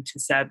that and to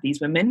serve these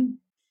women.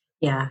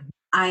 Yeah.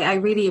 I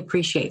really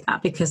appreciate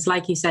that, because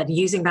like you said,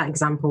 using that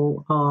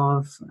example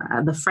of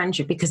the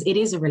friendship, because it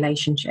is a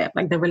relationship,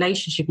 like the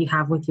relationship you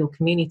have with your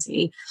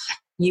community,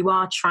 you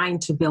are trying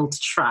to build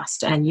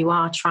trust and you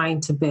are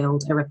trying to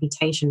build a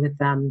reputation with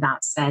them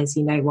that says,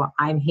 you know what,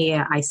 I'm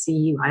here, I see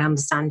you, I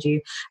understand you,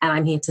 and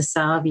I'm here to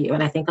serve you.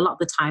 And I think a lot of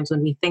the times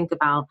when we think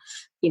about,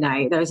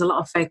 there's a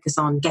lot of focus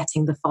on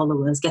getting the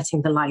followers,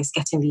 getting the likes,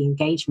 getting the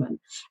engagement,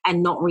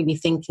 and not really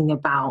thinking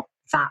about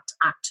that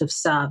act of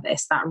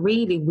service, that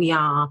really we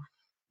are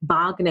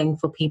bargaining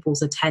for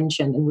people's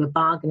attention and we're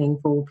bargaining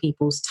for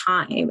people's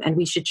time, and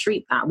we should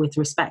treat that with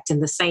respect in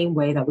the same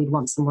way that we'd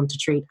want someone to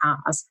treat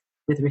us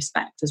with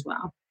respect as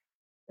well.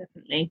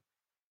 Definitely.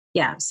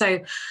 Yeah. So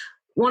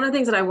one of the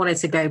things that I wanted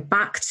to go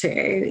back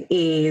to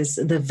is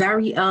the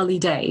very early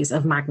days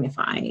of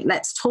Magnify.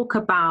 Let's talk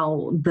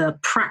about the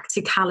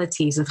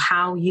practicalities of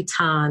how you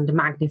turned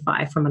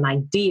Magnify from an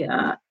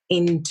idea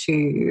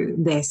into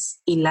this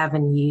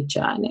 11-year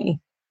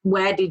journey.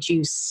 Where did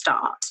you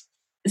start?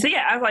 So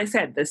yeah, as I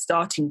said, the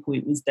starting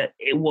point was that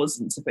it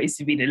wasn't supposed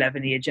to be an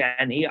 11-year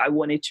journey. I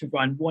wanted to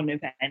run one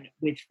event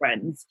with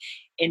friends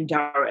in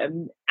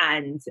Durham,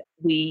 and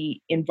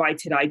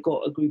I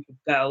got a group of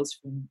girls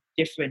from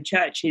different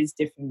churches,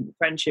 different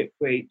friendship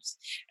groups,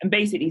 and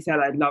basically said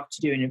I'd love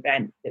to do an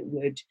event that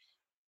would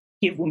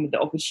give women the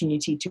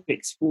opportunity to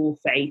explore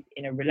faith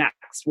in a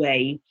relaxed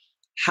way,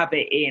 have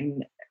it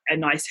in a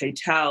nice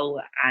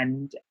hotel,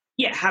 and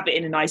have it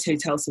in a nice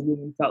hotel so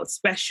women felt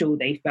special.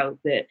 They felt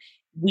that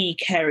we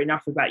care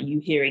enough about you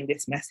hearing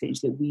this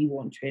message that we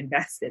want to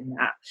invest in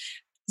that.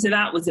 So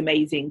that was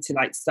amazing to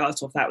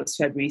start off. That was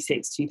February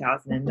 6,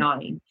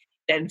 2009.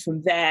 Then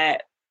from there,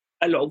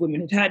 a lot of women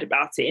had heard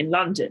about it in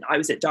London. I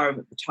was at Durham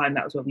at the time.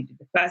 That was where we did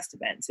the first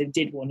event. So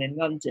did one in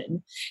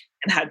London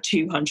and had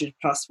 200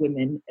 plus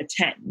women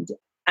attend.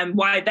 And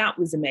why that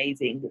was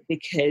amazing,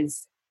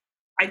 because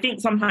I think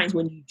sometimes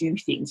when you do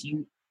things,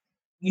 you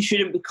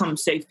shouldn't become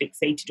so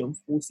fixated on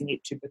forcing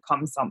it to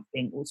become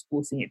something or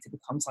forcing it to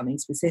become something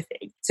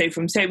specific. So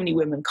from so many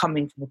women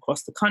coming from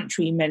across the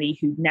country, many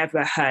who'd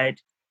never heard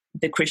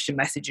the Christian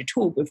message at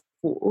all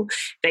before,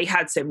 they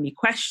had so many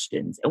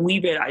questions. And we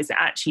realized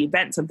that actually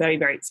events are very,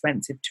 very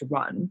expensive to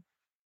run.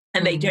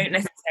 And they don't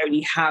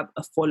necessarily have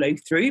a follow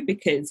through,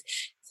 because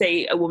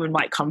say a woman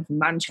might come from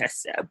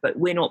Manchester, but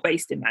we're not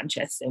based in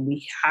Manchester. And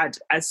we had,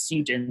 as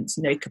students,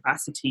 no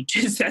capacity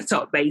to set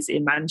up base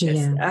in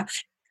Manchester. Yeah.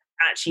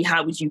 Actually,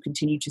 how would you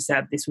continue to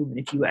serve this woman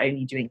if you were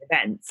only doing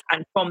events?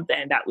 And from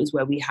then, that was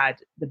where we had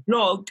the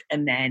blog.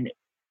 And then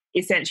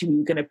essentially we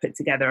were going to put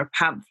together a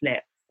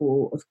pamphlet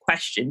of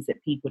questions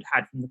that people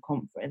had from the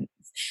conference.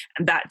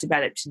 And that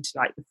developed into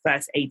the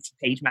first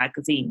 80-page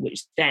magazine,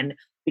 which then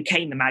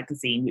became the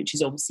magazine, which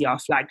is obviously our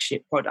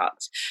flagship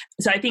product.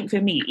 So I think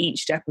for me,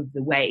 each step of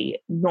the way,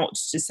 not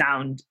to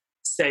sound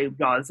so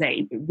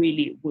blasé, but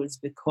really it was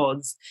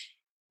because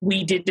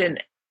we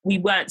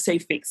weren't so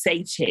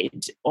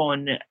fixated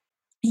on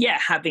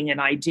having an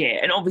idea.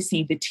 And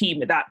obviously the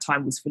team at that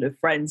time was full of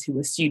friends who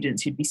were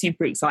students who'd be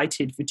super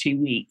excited for 2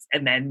 weeks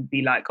and then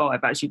be like, oh,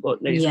 I've actually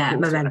got loads of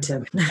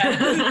momentum.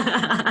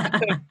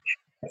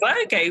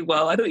 Okay,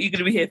 well, I thought you were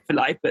going to be here for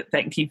life, but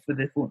thank you for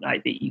the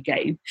fortnight that you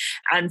gave.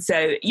 And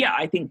so,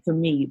 I think for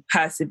me,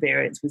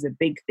 perseverance was a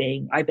big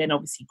thing. I then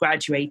obviously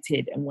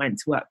graduated and went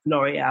to work for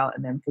L'Oreal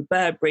and then for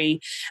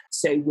Burberry.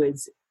 So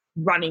was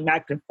running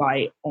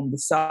Magnify on the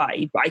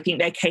side. But I think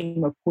there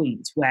came a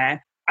point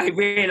where I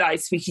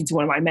realized, speaking to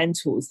one of my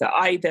mentors, that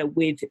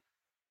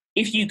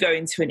if you go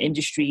into an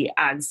industry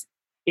as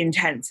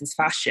intense as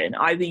fashion,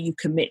 either you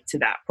commit to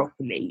that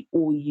properly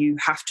or you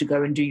have to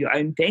go and do your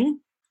own thing.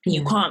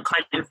 You can't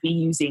kind of be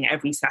using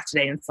every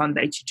Saturday and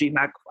Sunday to do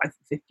Magnify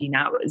for 15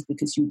 hours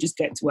because you'll just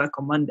get to work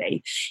on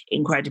Monday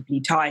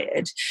incredibly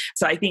tired.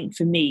 So I think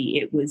for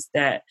me, it was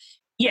that,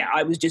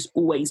 I was just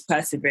always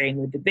persevering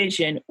with the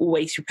vision,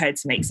 always prepared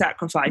to make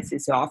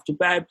sacrifices. So after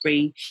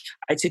Burberry,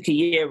 I took a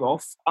year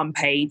off,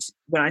 unpaid.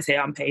 When I say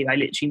unpaid, I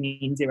literally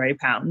mean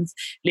 £0,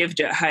 lived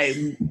at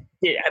home.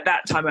 At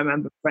that time, I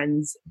remember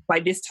friends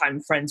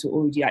were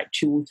already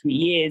 2 or 3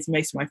 years.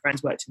 Most of my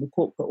friends worked in the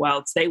corporate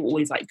world. So they were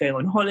always going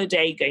on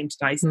holiday, going to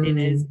nice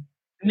dinners.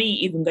 For me,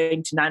 even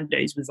going to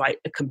Nando's was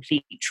a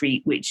complete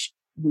treat, which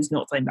was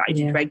not something that I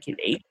did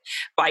regularly.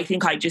 But I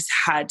think I just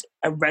had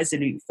a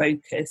resolute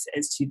focus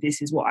as to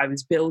this is what I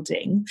was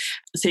building.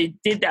 So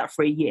did that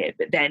for a year,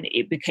 but then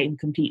it became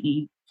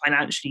completely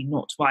financially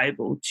not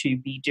viable to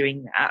be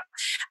doing that.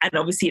 And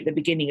obviously at the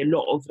beginning, a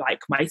lot of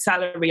my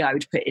salary I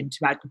would put into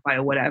Magnify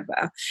or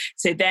whatever.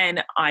 So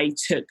then I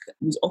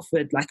was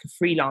offered a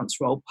freelance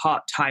role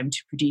part-time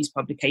to produce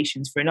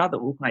publications for another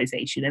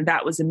organization. And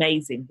that was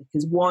amazing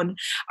because one,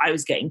 I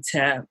was getting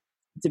to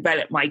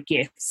develop my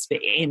gifts but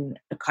in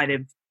a kind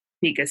of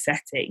bigger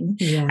setting.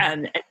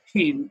 And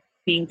two,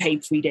 being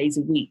paid 3 days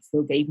a week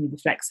still gave me the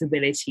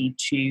flexibility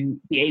to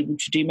be able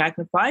to do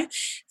Magnify.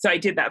 So I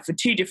did that for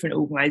 2 different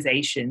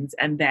organizations.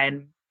 And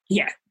then,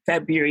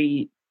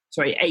 April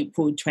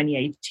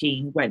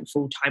 2018 went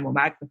full time on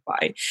Magnify.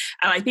 And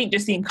I think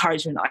just the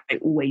encouragement I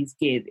always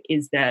give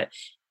is that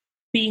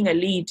being a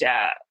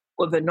leader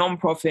of a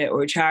non-profit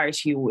or a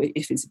charity, or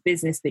if it's a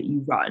business that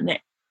you run,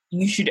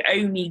 you should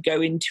only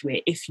go into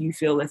it if you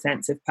feel a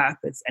sense of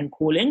purpose and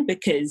calling,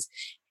 because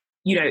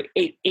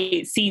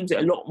it seems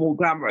a lot more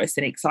glamorous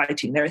and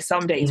exciting. There are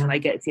some days when I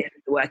get to the end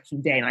of the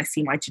working day and I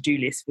see my to-do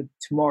list for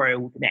tomorrow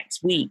or the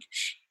next week.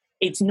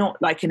 It's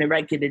not like in a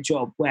regular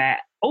job where,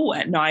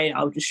 at 9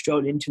 I'll just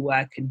stroll into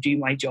work and do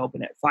my job,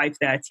 and at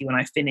 5:30 when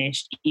I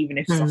finish, even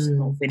if stuff's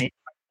not finished,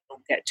 I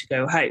don't get to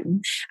go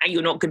home, and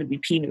you're not going to be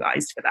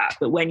penalised for that.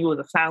 But when you're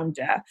the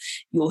founder,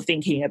 you're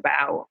thinking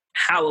about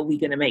how are we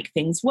going to make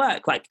things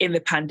work? In the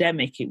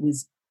pandemic, it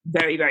was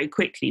very, very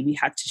quickly we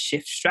had to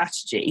shift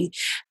strategy.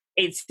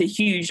 It's a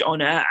huge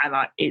honour,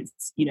 and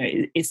it's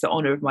the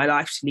honour of my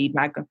life to lead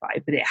Magnify,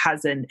 but it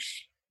hasn't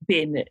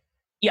been.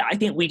 I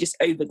think we just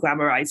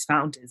over-glamorize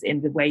founders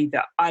in the way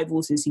that I've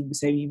also seen with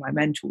so many of my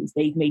mentors.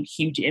 They've made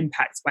huge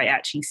impacts by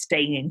actually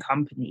staying in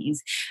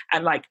companies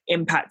and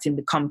impacting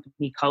the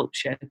company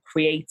culture,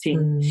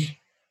 creating.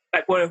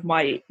 One of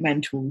my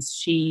mentors,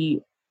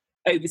 she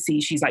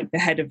oversees, she's like the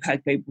head of her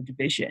global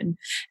division.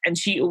 And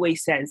she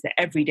always says that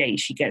every day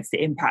she gets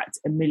to impact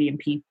 1 million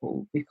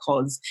people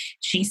because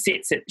she's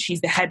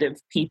the head of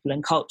people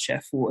and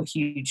culture for a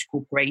huge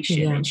corporation.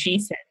 Yeah. And she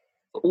said,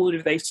 for all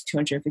of those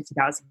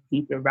 250,000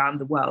 people around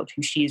the world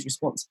who she is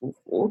responsible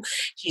for,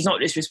 she's not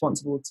just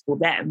responsible for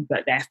them,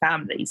 but their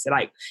families. So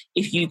like,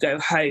 if you go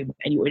home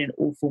and you're in an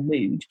awful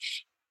mood,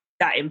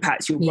 that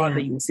impacts your brother,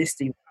 your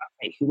sister, your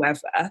family,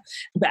 whoever.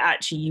 But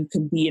actually you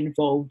can be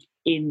involved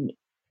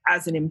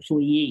as an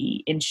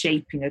employee in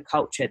shaping a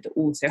culture that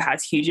also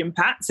has huge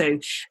impact. So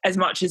as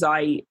much as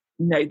I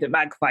know that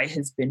Magpie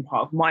has been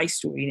part of my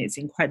story and it's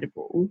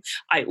incredible,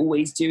 I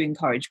always do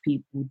encourage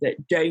people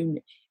that don't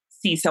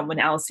see someone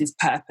else's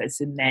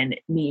purpose and then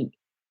me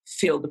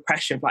feel the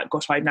pressure of like,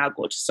 gosh, I've now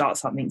got to start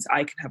something so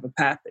I can have a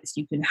purpose.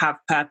 You can have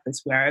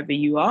purpose wherever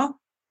you are.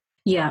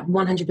 Yeah,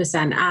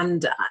 100%.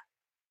 And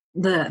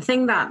the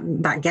thing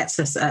that gets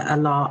us a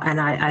lot, and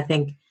I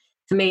think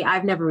for me,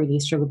 I've never really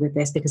struggled with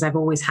this because I've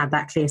always had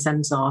that clear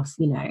sense of,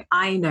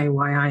 I know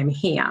why I'm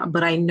here,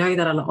 but I know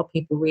that a lot of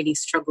people really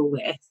struggle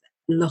with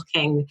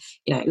looking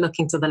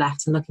to the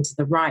left and looking to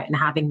the right and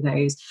having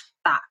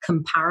that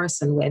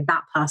comparison with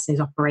that person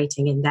is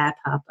operating in their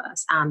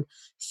purpose and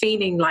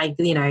feeling like,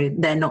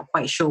 they're not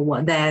quite sure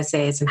what theirs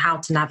is and how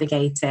to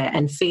navigate it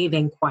and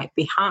feeling quite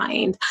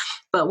behind.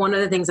 But one of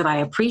the things that I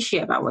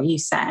appreciate about what you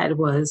said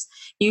was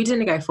you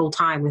didn't go full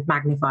time with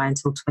Magnify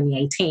until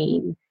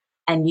 2018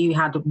 and you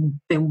had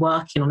been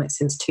working on it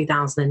since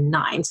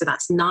 2009. So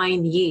that's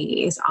 9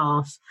 years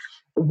of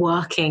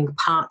working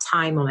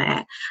part-time on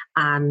it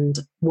and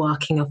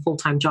working a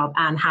full-time job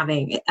and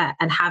having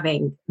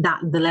that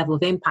the level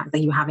of impact that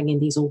you're having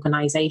in these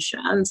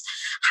organizations.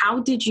 How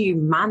did you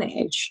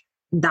manage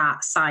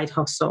that side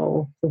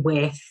hustle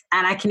with,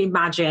 and I can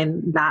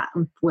imagine that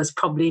was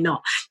probably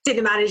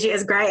didn't manage it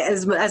as great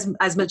as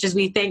much as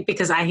we think,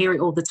 because I hear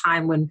it all the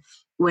time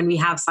when we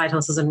have side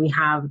hustles and we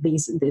have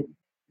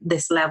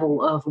this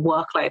level of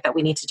workload that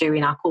we need to do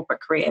in our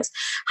corporate careers.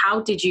 How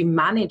did you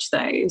manage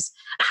those?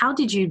 How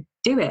did you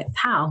do it?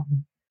 How?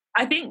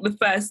 I think the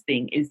first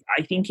thing is,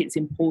 I think it's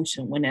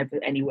important whenever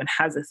anyone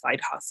has a side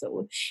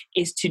hustle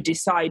is to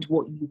decide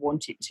what you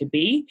want it to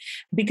be,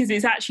 because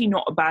it's actually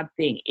not a bad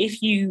thing.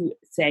 If you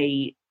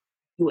say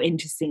you're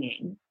into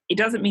singing, it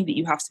doesn't mean that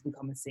you have to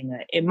become a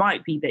singer. It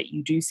might be that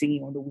you do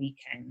singing on the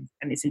weekend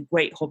and it's a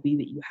great hobby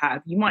that you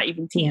have. You might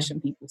even teach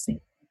some people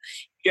singing.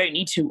 You don't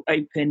need to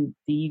open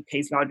the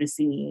UK's largest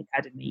singing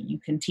academy. You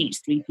can teach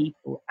 3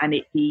 people and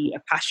it be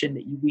a passion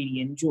that you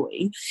really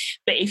enjoy.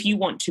 But if you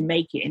want to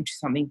make it into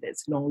something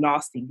that's long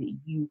lasting, that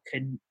you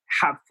can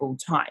have full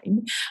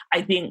time,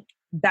 I think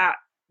that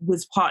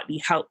was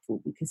partly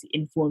helpful because it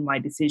informed my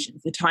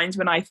decisions. The times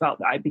when I felt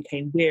that I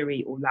became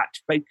weary or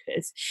lacked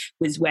focus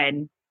was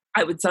when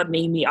I would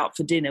suddenly meet up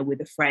for dinner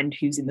with a friend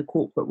who's in the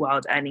corporate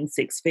world earning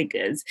 6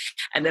 figures.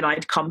 And then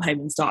I'd come home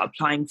and start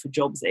applying for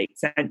jobs at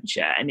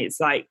Accenture. And it's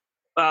like,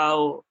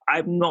 well,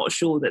 I'm not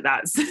sure that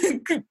that's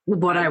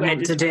what I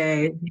want to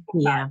do.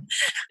 Yeah.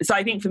 So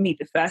I think for me,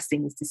 the first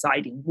thing was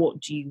deciding, what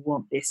do you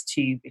want this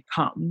to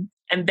become?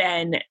 And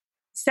then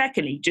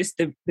secondly, just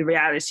the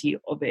reality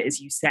of it, as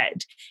you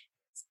said,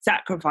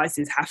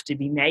 sacrifices have to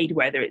be made,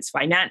 whether it's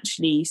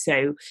financially.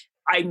 So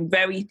I'm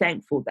very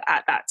thankful that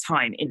at that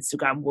time,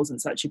 Instagram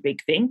wasn't such a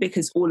big thing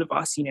because all of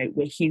us,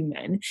 we're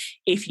human.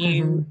 If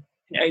you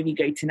can only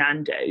go to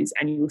Nando's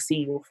and you'll see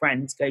your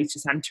friends go to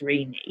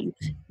Santorini,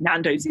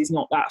 Nando's is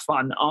not that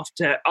fun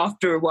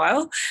after a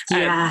while.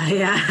 Yeah.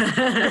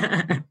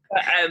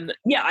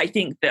 I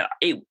think that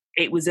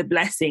it was a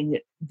blessing,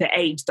 the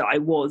age that I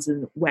was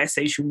and where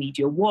social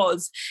media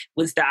was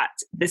that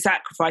the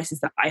sacrifices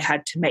that I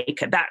had to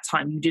make at that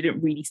time, you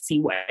didn't really see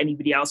what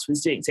anybody else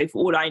was doing. So for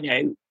all I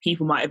know,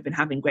 people might have been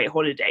having great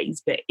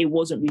holidays, but it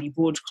wasn't really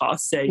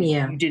broadcast. So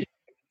you didn't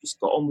just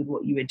got on with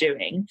what you were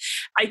doing.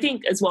 I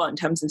think as well, in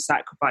terms of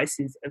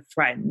sacrifices of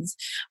friends,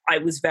 I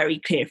was very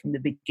clear from the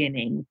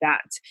beginning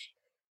that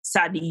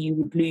sadly you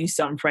would lose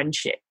some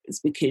friendships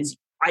because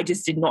I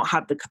just did not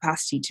have the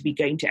capacity to be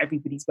going to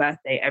everybody's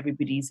birthday,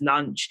 everybody's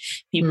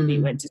lunch, people that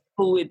you went to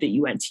school with, that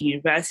you went to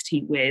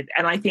university with.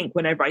 And I think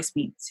whenever I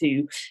speak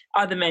to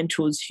other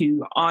mentors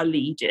who are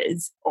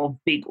leaders of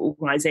big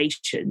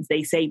organizations,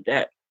 they say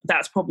that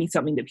that's probably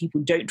something that people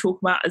don't talk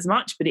about as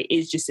much, but it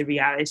is just a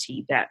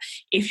reality that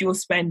if you're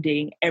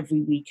spending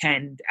every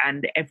weekend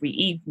and every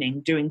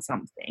evening doing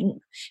something,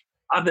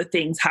 other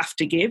things have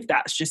to give.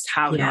 That's just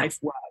how life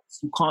works.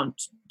 You can't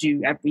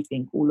do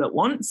everything all at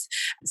once.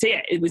 So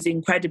it was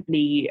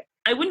incredibly,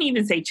 I wouldn't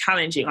even say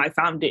challenging. I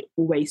found it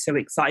always so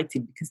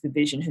exciting because the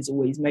vision has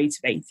always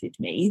motivated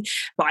me.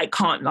 But I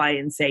can't lie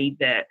and say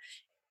that,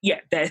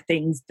 there are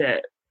things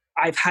that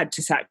I've had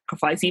to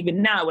sacrifice.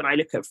 Even now, when I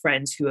look at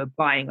friends who are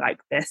buying like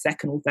their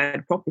second or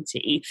third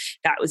property,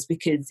 that was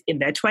because in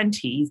their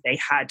 20s, they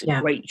had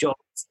great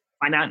jobs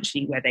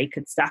financially where they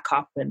could stack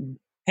up and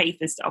pay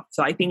for stuff.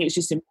 So I think it's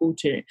just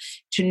important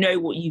to know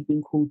what you've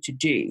been called to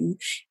do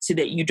so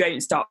that you don't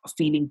start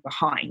feeling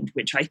behind,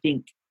 which I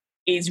think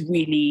is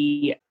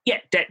really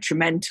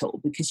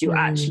detrimental because you're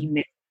actually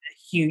missing a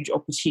huge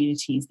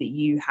opportunities that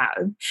you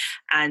have.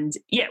 And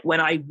yeah, when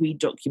I read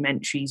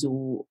documentaries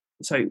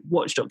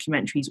watch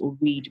documentaries or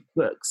read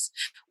books,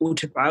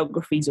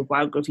 autobiographies or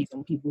biographies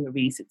on people who are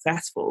really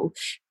successful,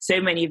 so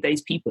many of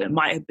those people, it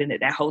might have been at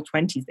their whole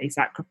 20s they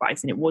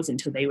sacrificed, and it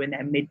wasn't until they were in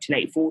their mid to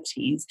late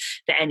 40s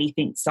that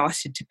anything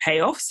started to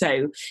pay off.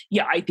 So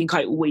yeah, I think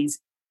I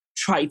always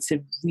try to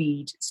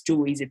read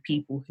stories of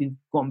people who've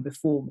gone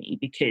before me,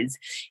 because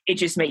it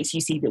just makes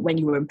you see that when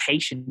you were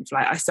impatient,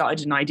 like I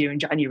started an idea in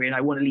January and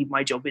I want to leave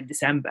my job in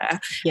December.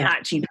 Yeah. And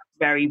actually that's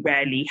very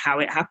rarely how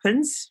it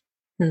happens.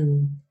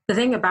 The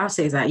thing about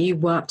it is that you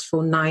worked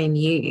for 9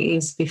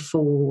 years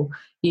before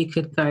you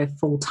could go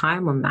full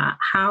time on that.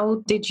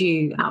 How did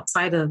you,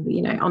 outside of,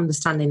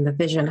 understanding the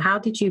vision, how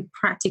did you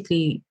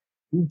practically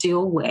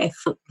deal with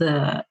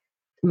the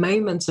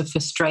moments of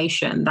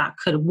frustration that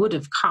would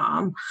have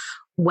come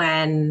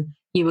when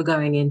you were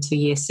going into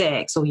year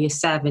 6 or year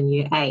 7,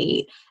 year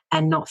 8,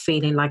 and not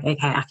feeling like,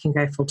 okay, I can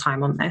go full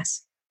time on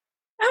this?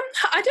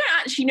 I don't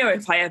actually know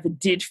if I ever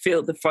did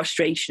feel the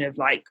frustration of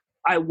like,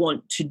 I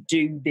want to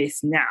do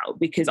this now,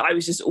 because I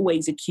was just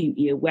always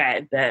acutely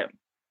aware that,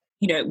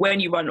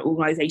 when you run an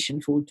organization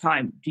full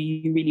time, do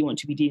you really want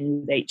to be dealing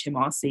with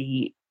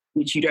HMRC,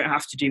 which you don't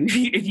have to do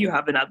if you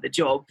have another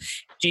job?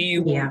 Do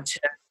you want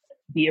to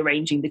be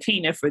arranging the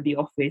cleaner for the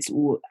office,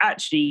 or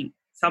actually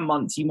some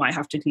months you might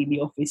have to clean the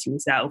office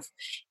yourself?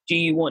 Do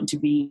you want to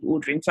be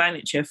ordering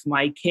furniture from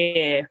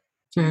IKEA?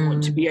 Do you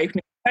want to be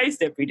opening the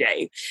post every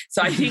day?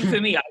 So I think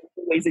for me, I was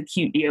always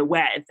acutely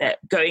aware that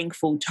going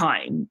full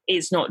time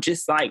is not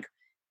just like,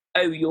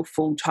 oh, you're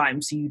full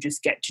time, so you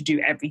just get to do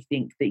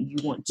everything that you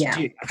want to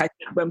do. I think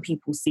when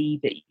people see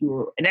that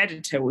you're an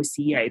editor or a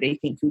CEO, they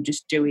think you're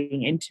just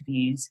doing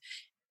interviews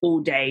all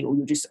day or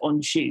you're just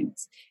on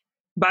shoots.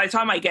 By the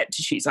time I get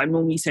to shoots, I'm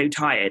normally so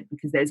tired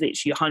because there's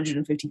literally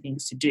 150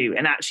 things to do.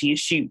 And actually a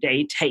shoot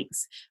day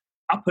takes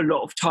up a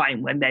lot of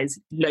time when there's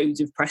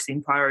loads of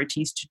pressing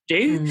priorities to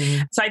do.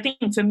 So I think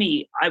for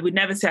me, I would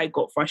never say I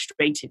got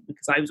frustrated,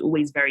 because I was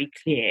always very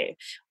clear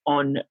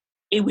on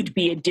it would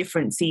be a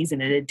different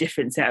season and a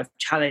different set of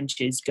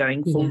challenges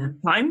going full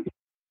time.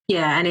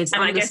 Yeah, and it's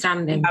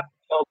understanding.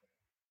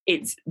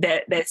 It's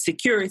their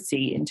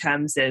security in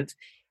terms of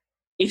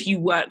if you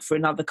work for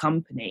another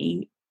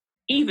company,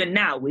 even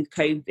now with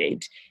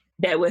COVID,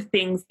 there were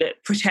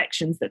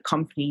protections that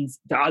companies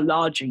that are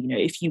larger,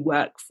 if you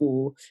work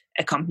for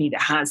a company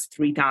that has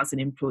 3,000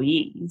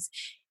 employees,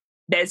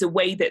 there's a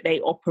way that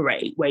they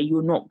operate where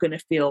you're not going to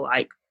feel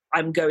like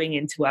I'm going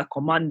into work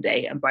on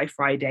Monday and by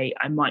Friday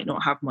I might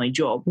not have my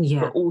job.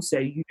 Yeah. But also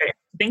you don't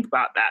think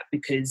about that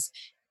because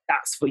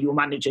that's for your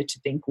manager to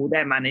think, or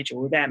their manager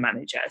or their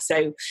manager.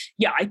 So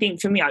yeah, I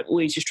think for me, I've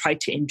always just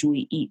tried to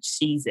enjoy each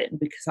season,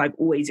 because I've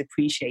always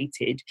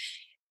appreciated,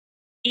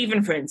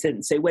 even for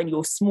instance, so when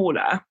you're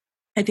smaller,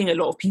 I think a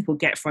lot of people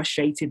get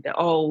frustrated that,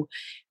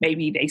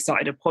 maybe they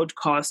started a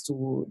podcast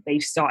or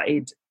they've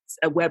started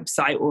a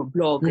website or a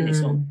blog and it's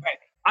not great.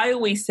 I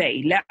always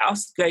say, let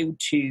us go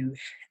to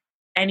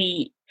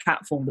any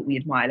platform that we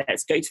admire.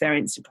 Let's go to their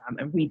Instagram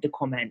and read the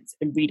comments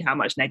and read how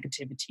much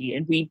negativity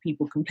and read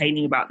people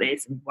complaining about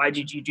this and why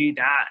did you do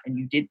that and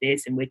you did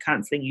this and we're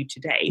cancelling you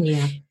today.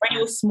 Yeah. When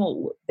you're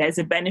small, there's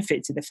a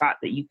benefit to the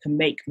fact that you can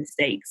make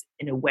mistakes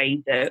in a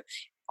way that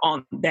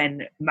aren't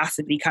then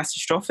massively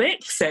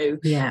catastrophic. So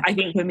I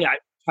think for me, I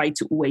try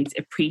to always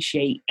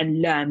appreciate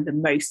and learn the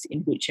most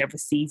in whichever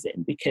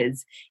season,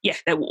 because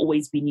there will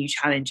always be new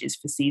challenges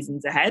for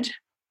seasons ahead.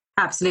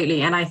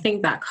 Absolutely. And I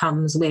think that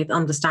comes with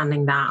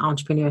understanding that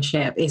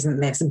entrepreneurship isn't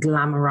this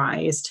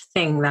glamorized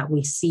thing that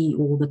we see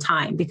all the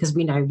time, because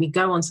we know we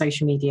go on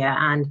social media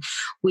and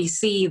we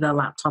see the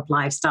laptop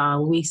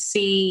lifestyle. We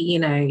see,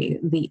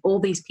 all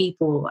these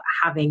people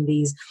having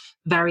these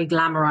very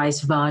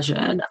glamorized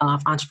version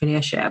of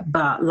entrepreneurship.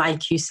 But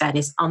like you said,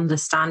 it's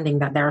understanding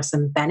that there are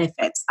some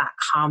benefits that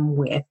come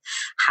with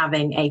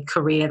having a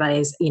career that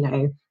is,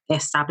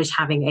 established,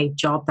 having a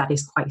job that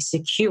is quite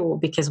secure,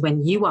 because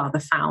when you are the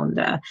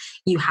founder,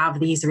 you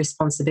have these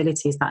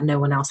responsibilities that no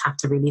one else have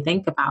to really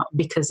think about,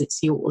 because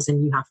it's yours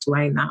and you have to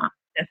own that.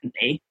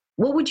 Definitely.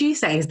 What would you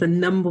say is the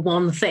number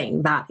one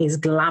thing that is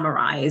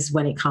glamorized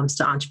when it comes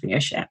to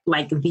entrepreneurship?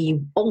 Like the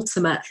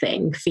ultimate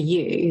thing for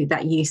you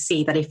that you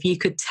see that if you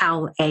could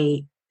tell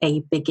a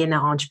beginner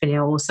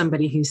entrepreneur or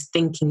somebody who's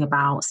thinking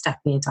about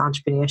stepping into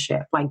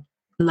entrepreneurship, like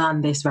learn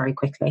this very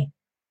quickly?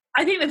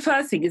 I think the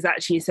first thing is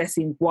actually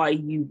assessing why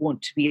you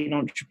want to be an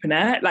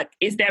entrepreneur. Like,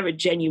 is there a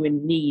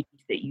genuine need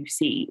that you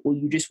see, or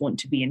you just want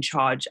to be in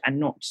charge and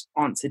not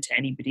answer to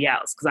anybody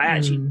else?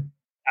 Because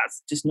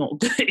that's just not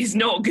good. It's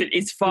not good.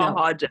 It's far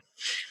harder.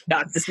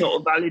 That's just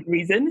not a valid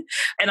reason.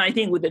 And I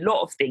think with a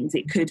lot of things,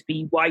 it could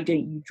be, why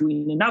don't you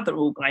join another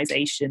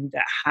organization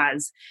that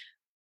has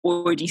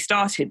already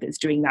started that's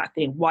doing that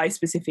thing? Why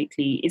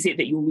specifically? Is it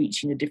that you're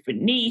reaching a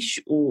different niche,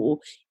 or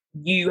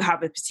you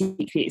have a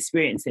particular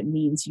experience that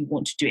means you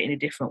want to do it in a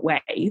different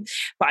way?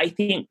 But I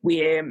think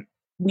we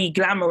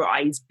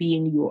glamorize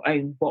being your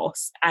own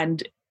boss.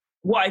 And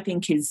what I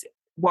think is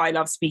why I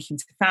love speaking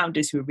to the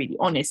founders who are really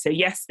honest. So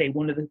yesterday,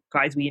 one of the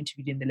guys we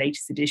interviewed in the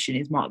latest edition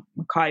is Mark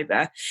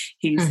McIver,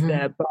 who's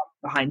the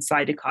behind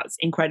Cider Cuts,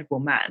 incredible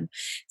man.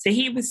 So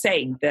he was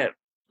saying that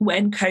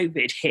when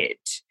COVID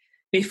hit,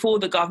 before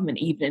the government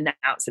even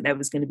announced that there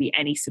was going to be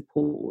any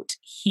support,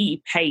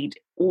 he paid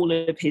all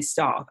of his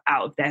staff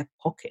out of their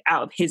pocket,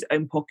 out of his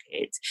own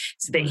pocket,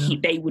 so that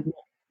they would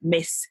not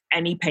miss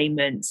any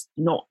payments,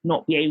 not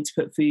be able to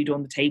put food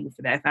on the table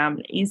for their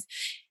families.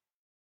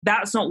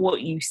 That's not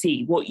what you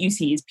see. What you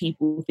see is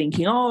people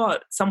thinking, oh,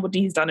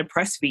 somebody's done a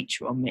press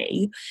feature on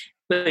me.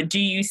 But do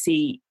you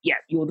see,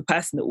 you're the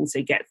person that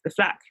also gets the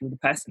flack. You're the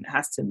person that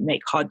has to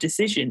make hard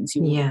decisions.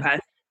 You're the person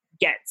that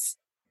gets,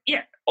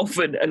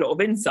 often a lot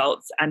of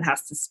insults and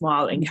has to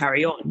smile and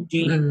carry on. Do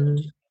you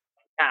do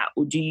that,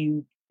 or do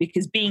you,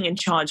 because being in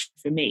charge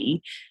for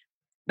me,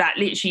 that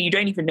literally you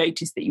don't even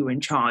notice that you're in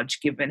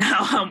charge given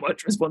how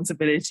much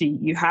responsibility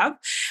you have.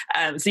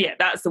 So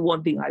that's the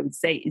one thing I would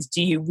say is,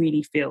 do you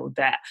really feel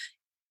that,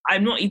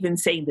 I'm not even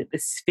saying that the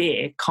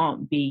sphere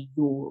can't be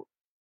your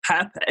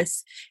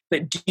purpose,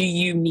 but do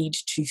you need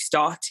to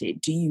start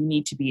it? Do you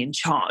need to be in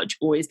charge?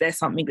 Or is there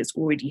something that's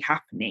already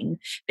happening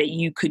that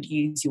you could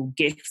use your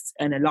gifts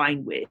and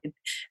align with?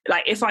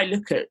 Like if I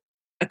look at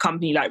a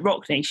company like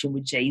Roc Nation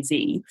with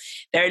Jay-Z,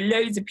 there are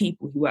loads of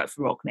people who work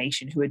for Roc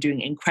Nation who are doing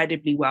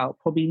incredibly well,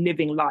 probably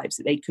living lives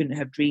that they couldn't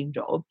have dreamed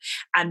of.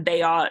 And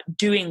they are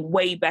doing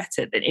way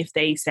better than if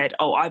they said,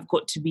 oh, I've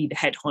got to be the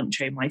head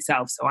honcho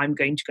myself, so I'm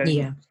going to go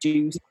and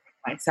do something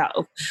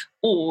myself.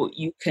 Or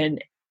you can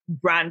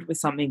brand with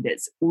something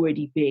that's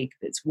already big,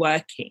 that's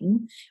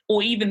working.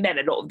 Or even then,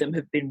 a lot of them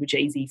have been with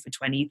Jay-Z for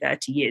 20,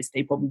 30 years.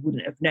 They probably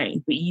wouldn't have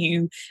known. But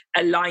you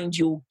aligned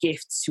your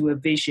gifts to a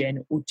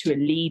vision or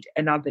to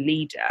another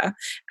leader.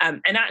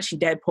 And actually,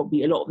 they're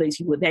probably a lot of those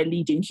people, they're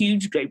leading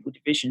huge global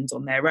divisions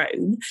on their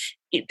own.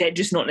 They're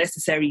just not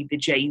necessarily the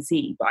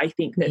Jay-Z. But I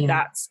think that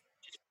that's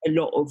a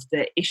lot of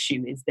the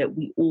issue, is that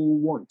we all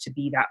want to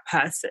be that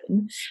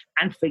person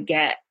and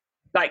forget.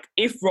 Like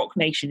if Roc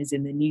Nation is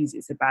in the news,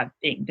 it's a bad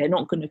thing. They're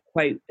not going to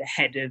quote the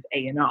head of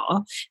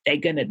A&R.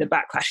 The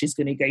backlash is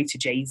going to go to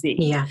Jay-Z.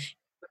 Yeah.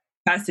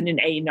 The person in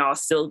A&R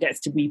still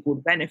gets to reap all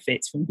the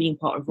benefits from being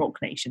part of Roc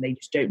Nation. They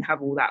just don't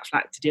have all that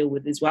flack to deal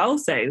with as well.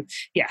 So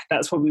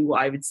that's probably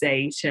what I would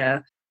say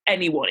to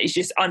anyone, is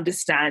just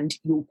understand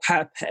your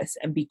purpose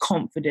and be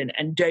confident,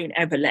 and don't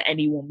ever let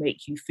anyone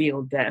make you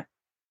feel that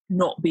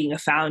not being a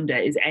founder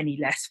is any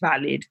less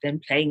valid than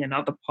playing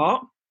another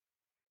part.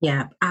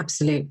 Yeah,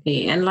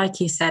 absolutely. And like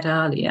you said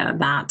earlier,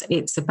 that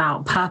it's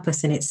about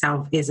purpose in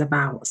itself is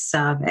about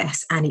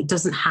service. And it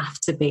doesn't have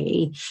to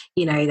be,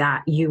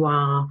 that you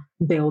are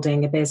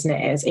building a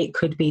business. It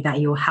could be that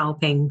you're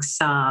helping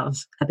serve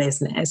a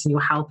business and you're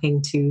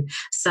helping to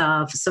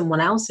serve someone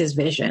else's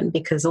vision,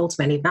 because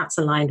ultimately that's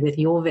aligned with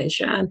your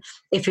vision.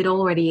 If it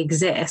already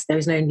exists,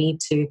 there's no need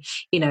to,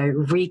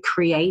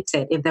 recreate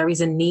it. If there is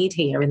a need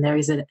here and there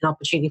is an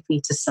opportunity for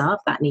you to serve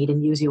that need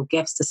and use your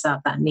gifts to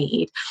serve that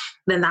need,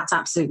 then that's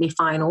absolutely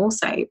fine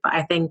also. But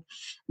I think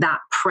that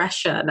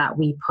pressure that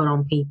we put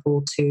on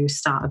people to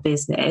start a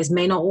business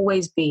may not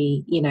always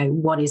be,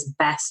 what is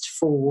best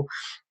for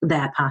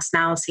their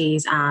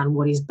personalities and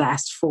what is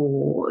best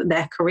for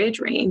their career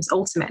dreams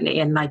ultimately.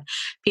 And like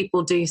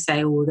people do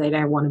say, oh, they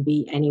don't want to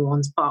be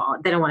anyone's boss.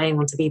 They don't want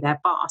anyone to be their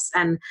boss.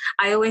 And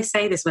I always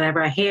say this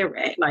whenever I hear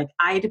it, like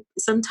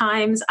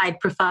sometimes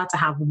I'd prefer to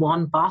have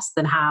one boss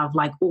than have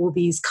like all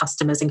these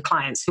customers and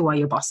clients who are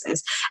your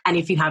bosses. And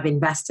if you have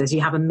investors,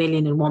 you have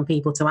 1,000,001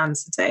 people to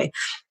answer to,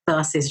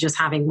 versus just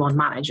having one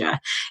manager.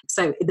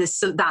 So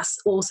that's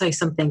also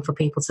something for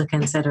people to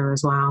consider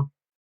as well.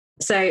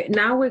 So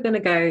now we're going to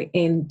go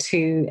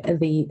into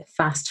the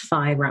Fast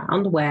 5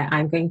 round, where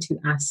I'm going to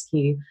ask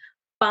you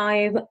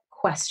 5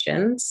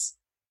 questions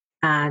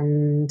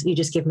and you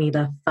just give me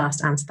the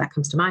first answer that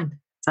comes to mind.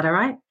 Is that all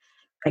right?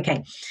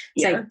 Okay.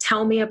 So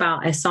tell me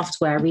about a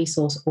software,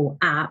 resource or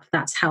app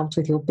that's helped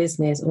with your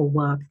business or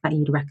work that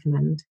you'd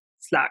recommend.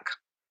 Slack.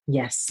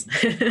 Yes.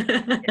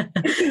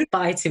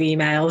 Bye to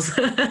emails.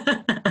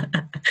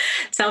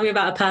 Tell me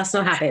about a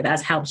personal habit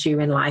that's helped you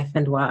in life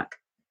and work.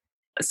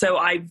 So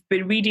I've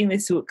been reading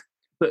this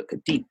book,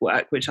 Deep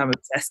Work, which I'm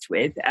obsessed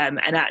with, and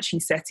actually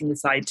setting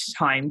aside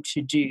time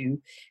to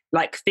do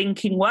like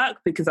thinking work,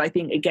 because I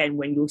think, again,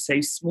 when you're so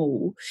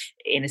small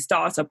in a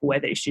startup or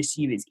whether it's just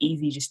you, it's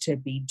easy just to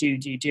be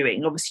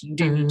doing. Obviously, you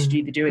do need to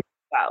do the doing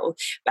well,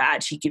 but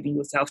actually giving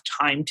yourself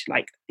time to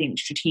like think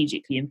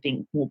strategically and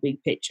think more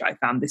big picture. I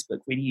found this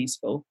book really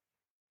useful.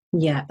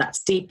 Yeah,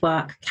 that's Deep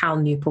Work, Cal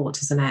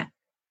Newport, isn't it?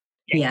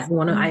 Yes.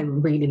 Yeah, I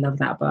really love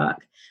that book.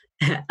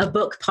 A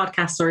book,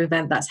 podcast or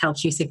event that's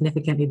helped you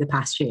significantly the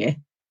past year.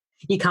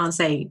 You can't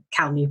say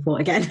Cal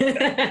Newport again.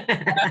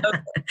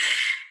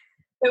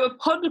 So a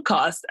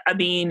podcast, I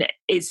mean,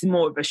 it's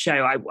more of a show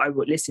I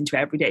would listen to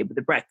every day with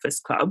The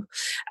Breakfast Club.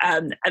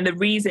 And the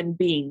reason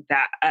being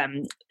that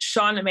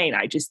Charlamagne,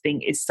 I just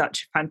think, is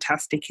such a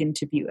fantastic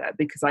interviewer,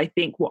 because I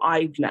think what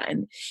I've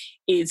learned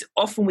is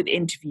often with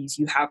interviews,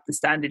 you have the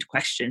standard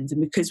questions.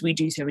 And because we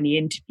do so many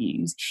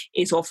interviews,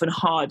 it's often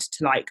hard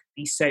to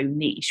be so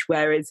niche.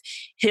 Whereas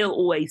he'll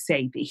always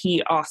say that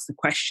he asks the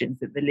questions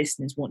that the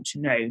listeners want to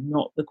know,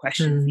 not the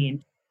questions the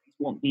interviewers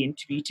want the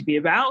interview to be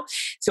about.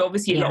 So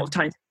obviously a lot of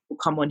times,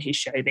 come on his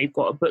show, they've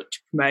got a book to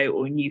promote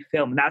or a new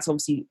film, and that's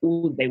obviously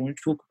all they want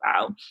to talk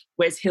about,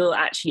 whereas he'll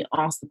actually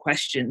ask the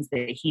questions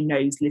that he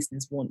knows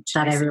listeners want to,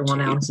 that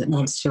everyone else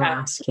wants to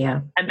ask.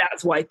 And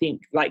that's why I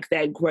think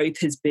their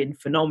growth has been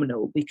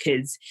phenomenal,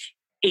 because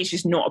it's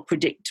just not a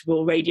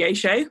predictable radio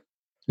show.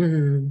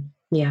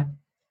 Yeah,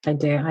 I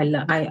do.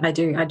 I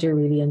do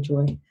really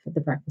enjoy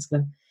The Breakfast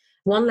Club.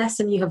 One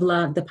lesson you have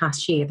learned the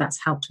past year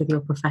that's helped with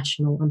your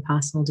professional and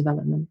personal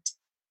development?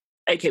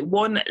 Okay,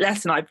 one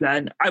lesson I've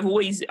learned, I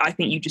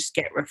think you just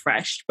get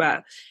refreshed,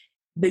 but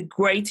the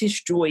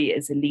greatest joy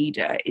as a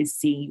leader is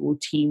seeing your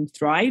team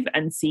thrive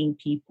and seeing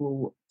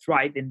people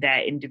thrive in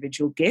their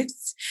individual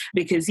gifts.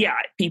 Because,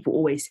 people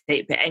always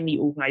say that any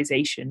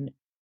organization,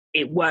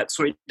 it works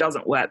or it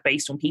doesn't work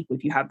based on people.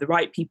 If you have the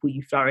right people,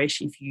 you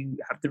flourish. If you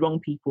have the wrong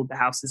people, the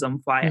house is on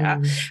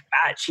fire.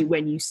 Actually,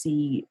 when you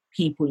see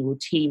people in your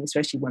team,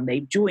 especially when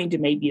they've joined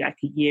and maybe a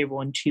year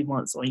or 2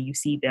 months on, you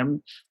see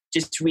them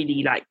just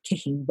really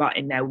kicking butt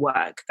in their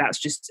work, that's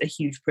just a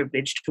huge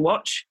privilege to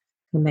watch.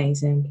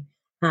 Amazing.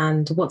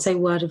 And what's a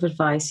word of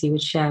advice you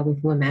would share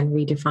with women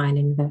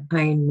redefining their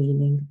own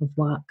meaning of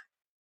work?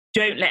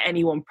 Don't let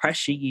anyone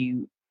pressure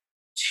you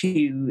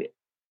to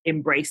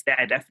embrace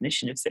their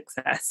definition of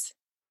success.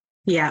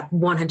 Yeah,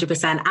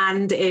 100%.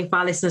 And if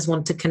our listeners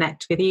want to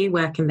connect with you,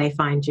 where can they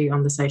find you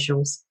on the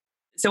socials?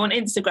 So on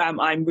Instagram,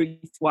 I'm Ruth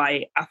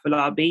Y.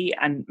 Afolabi,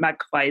 and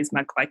Magpie is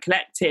Magpie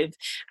Collective.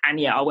 And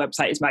our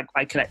website is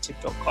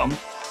magpiecollective.com.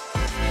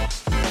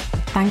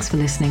 Thanks for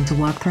listening to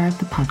Work Thrive,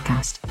 the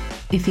podcast.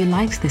 If you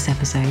liked this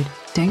episode,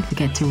 don't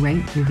forget to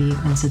rate, review,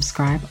 and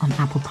subscribe on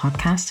Apple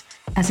Podcasts,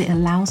 as it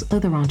allows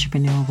other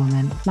entrepreneurial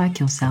women like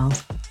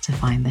yourselves to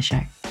find the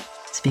show.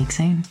 Speak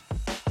soon.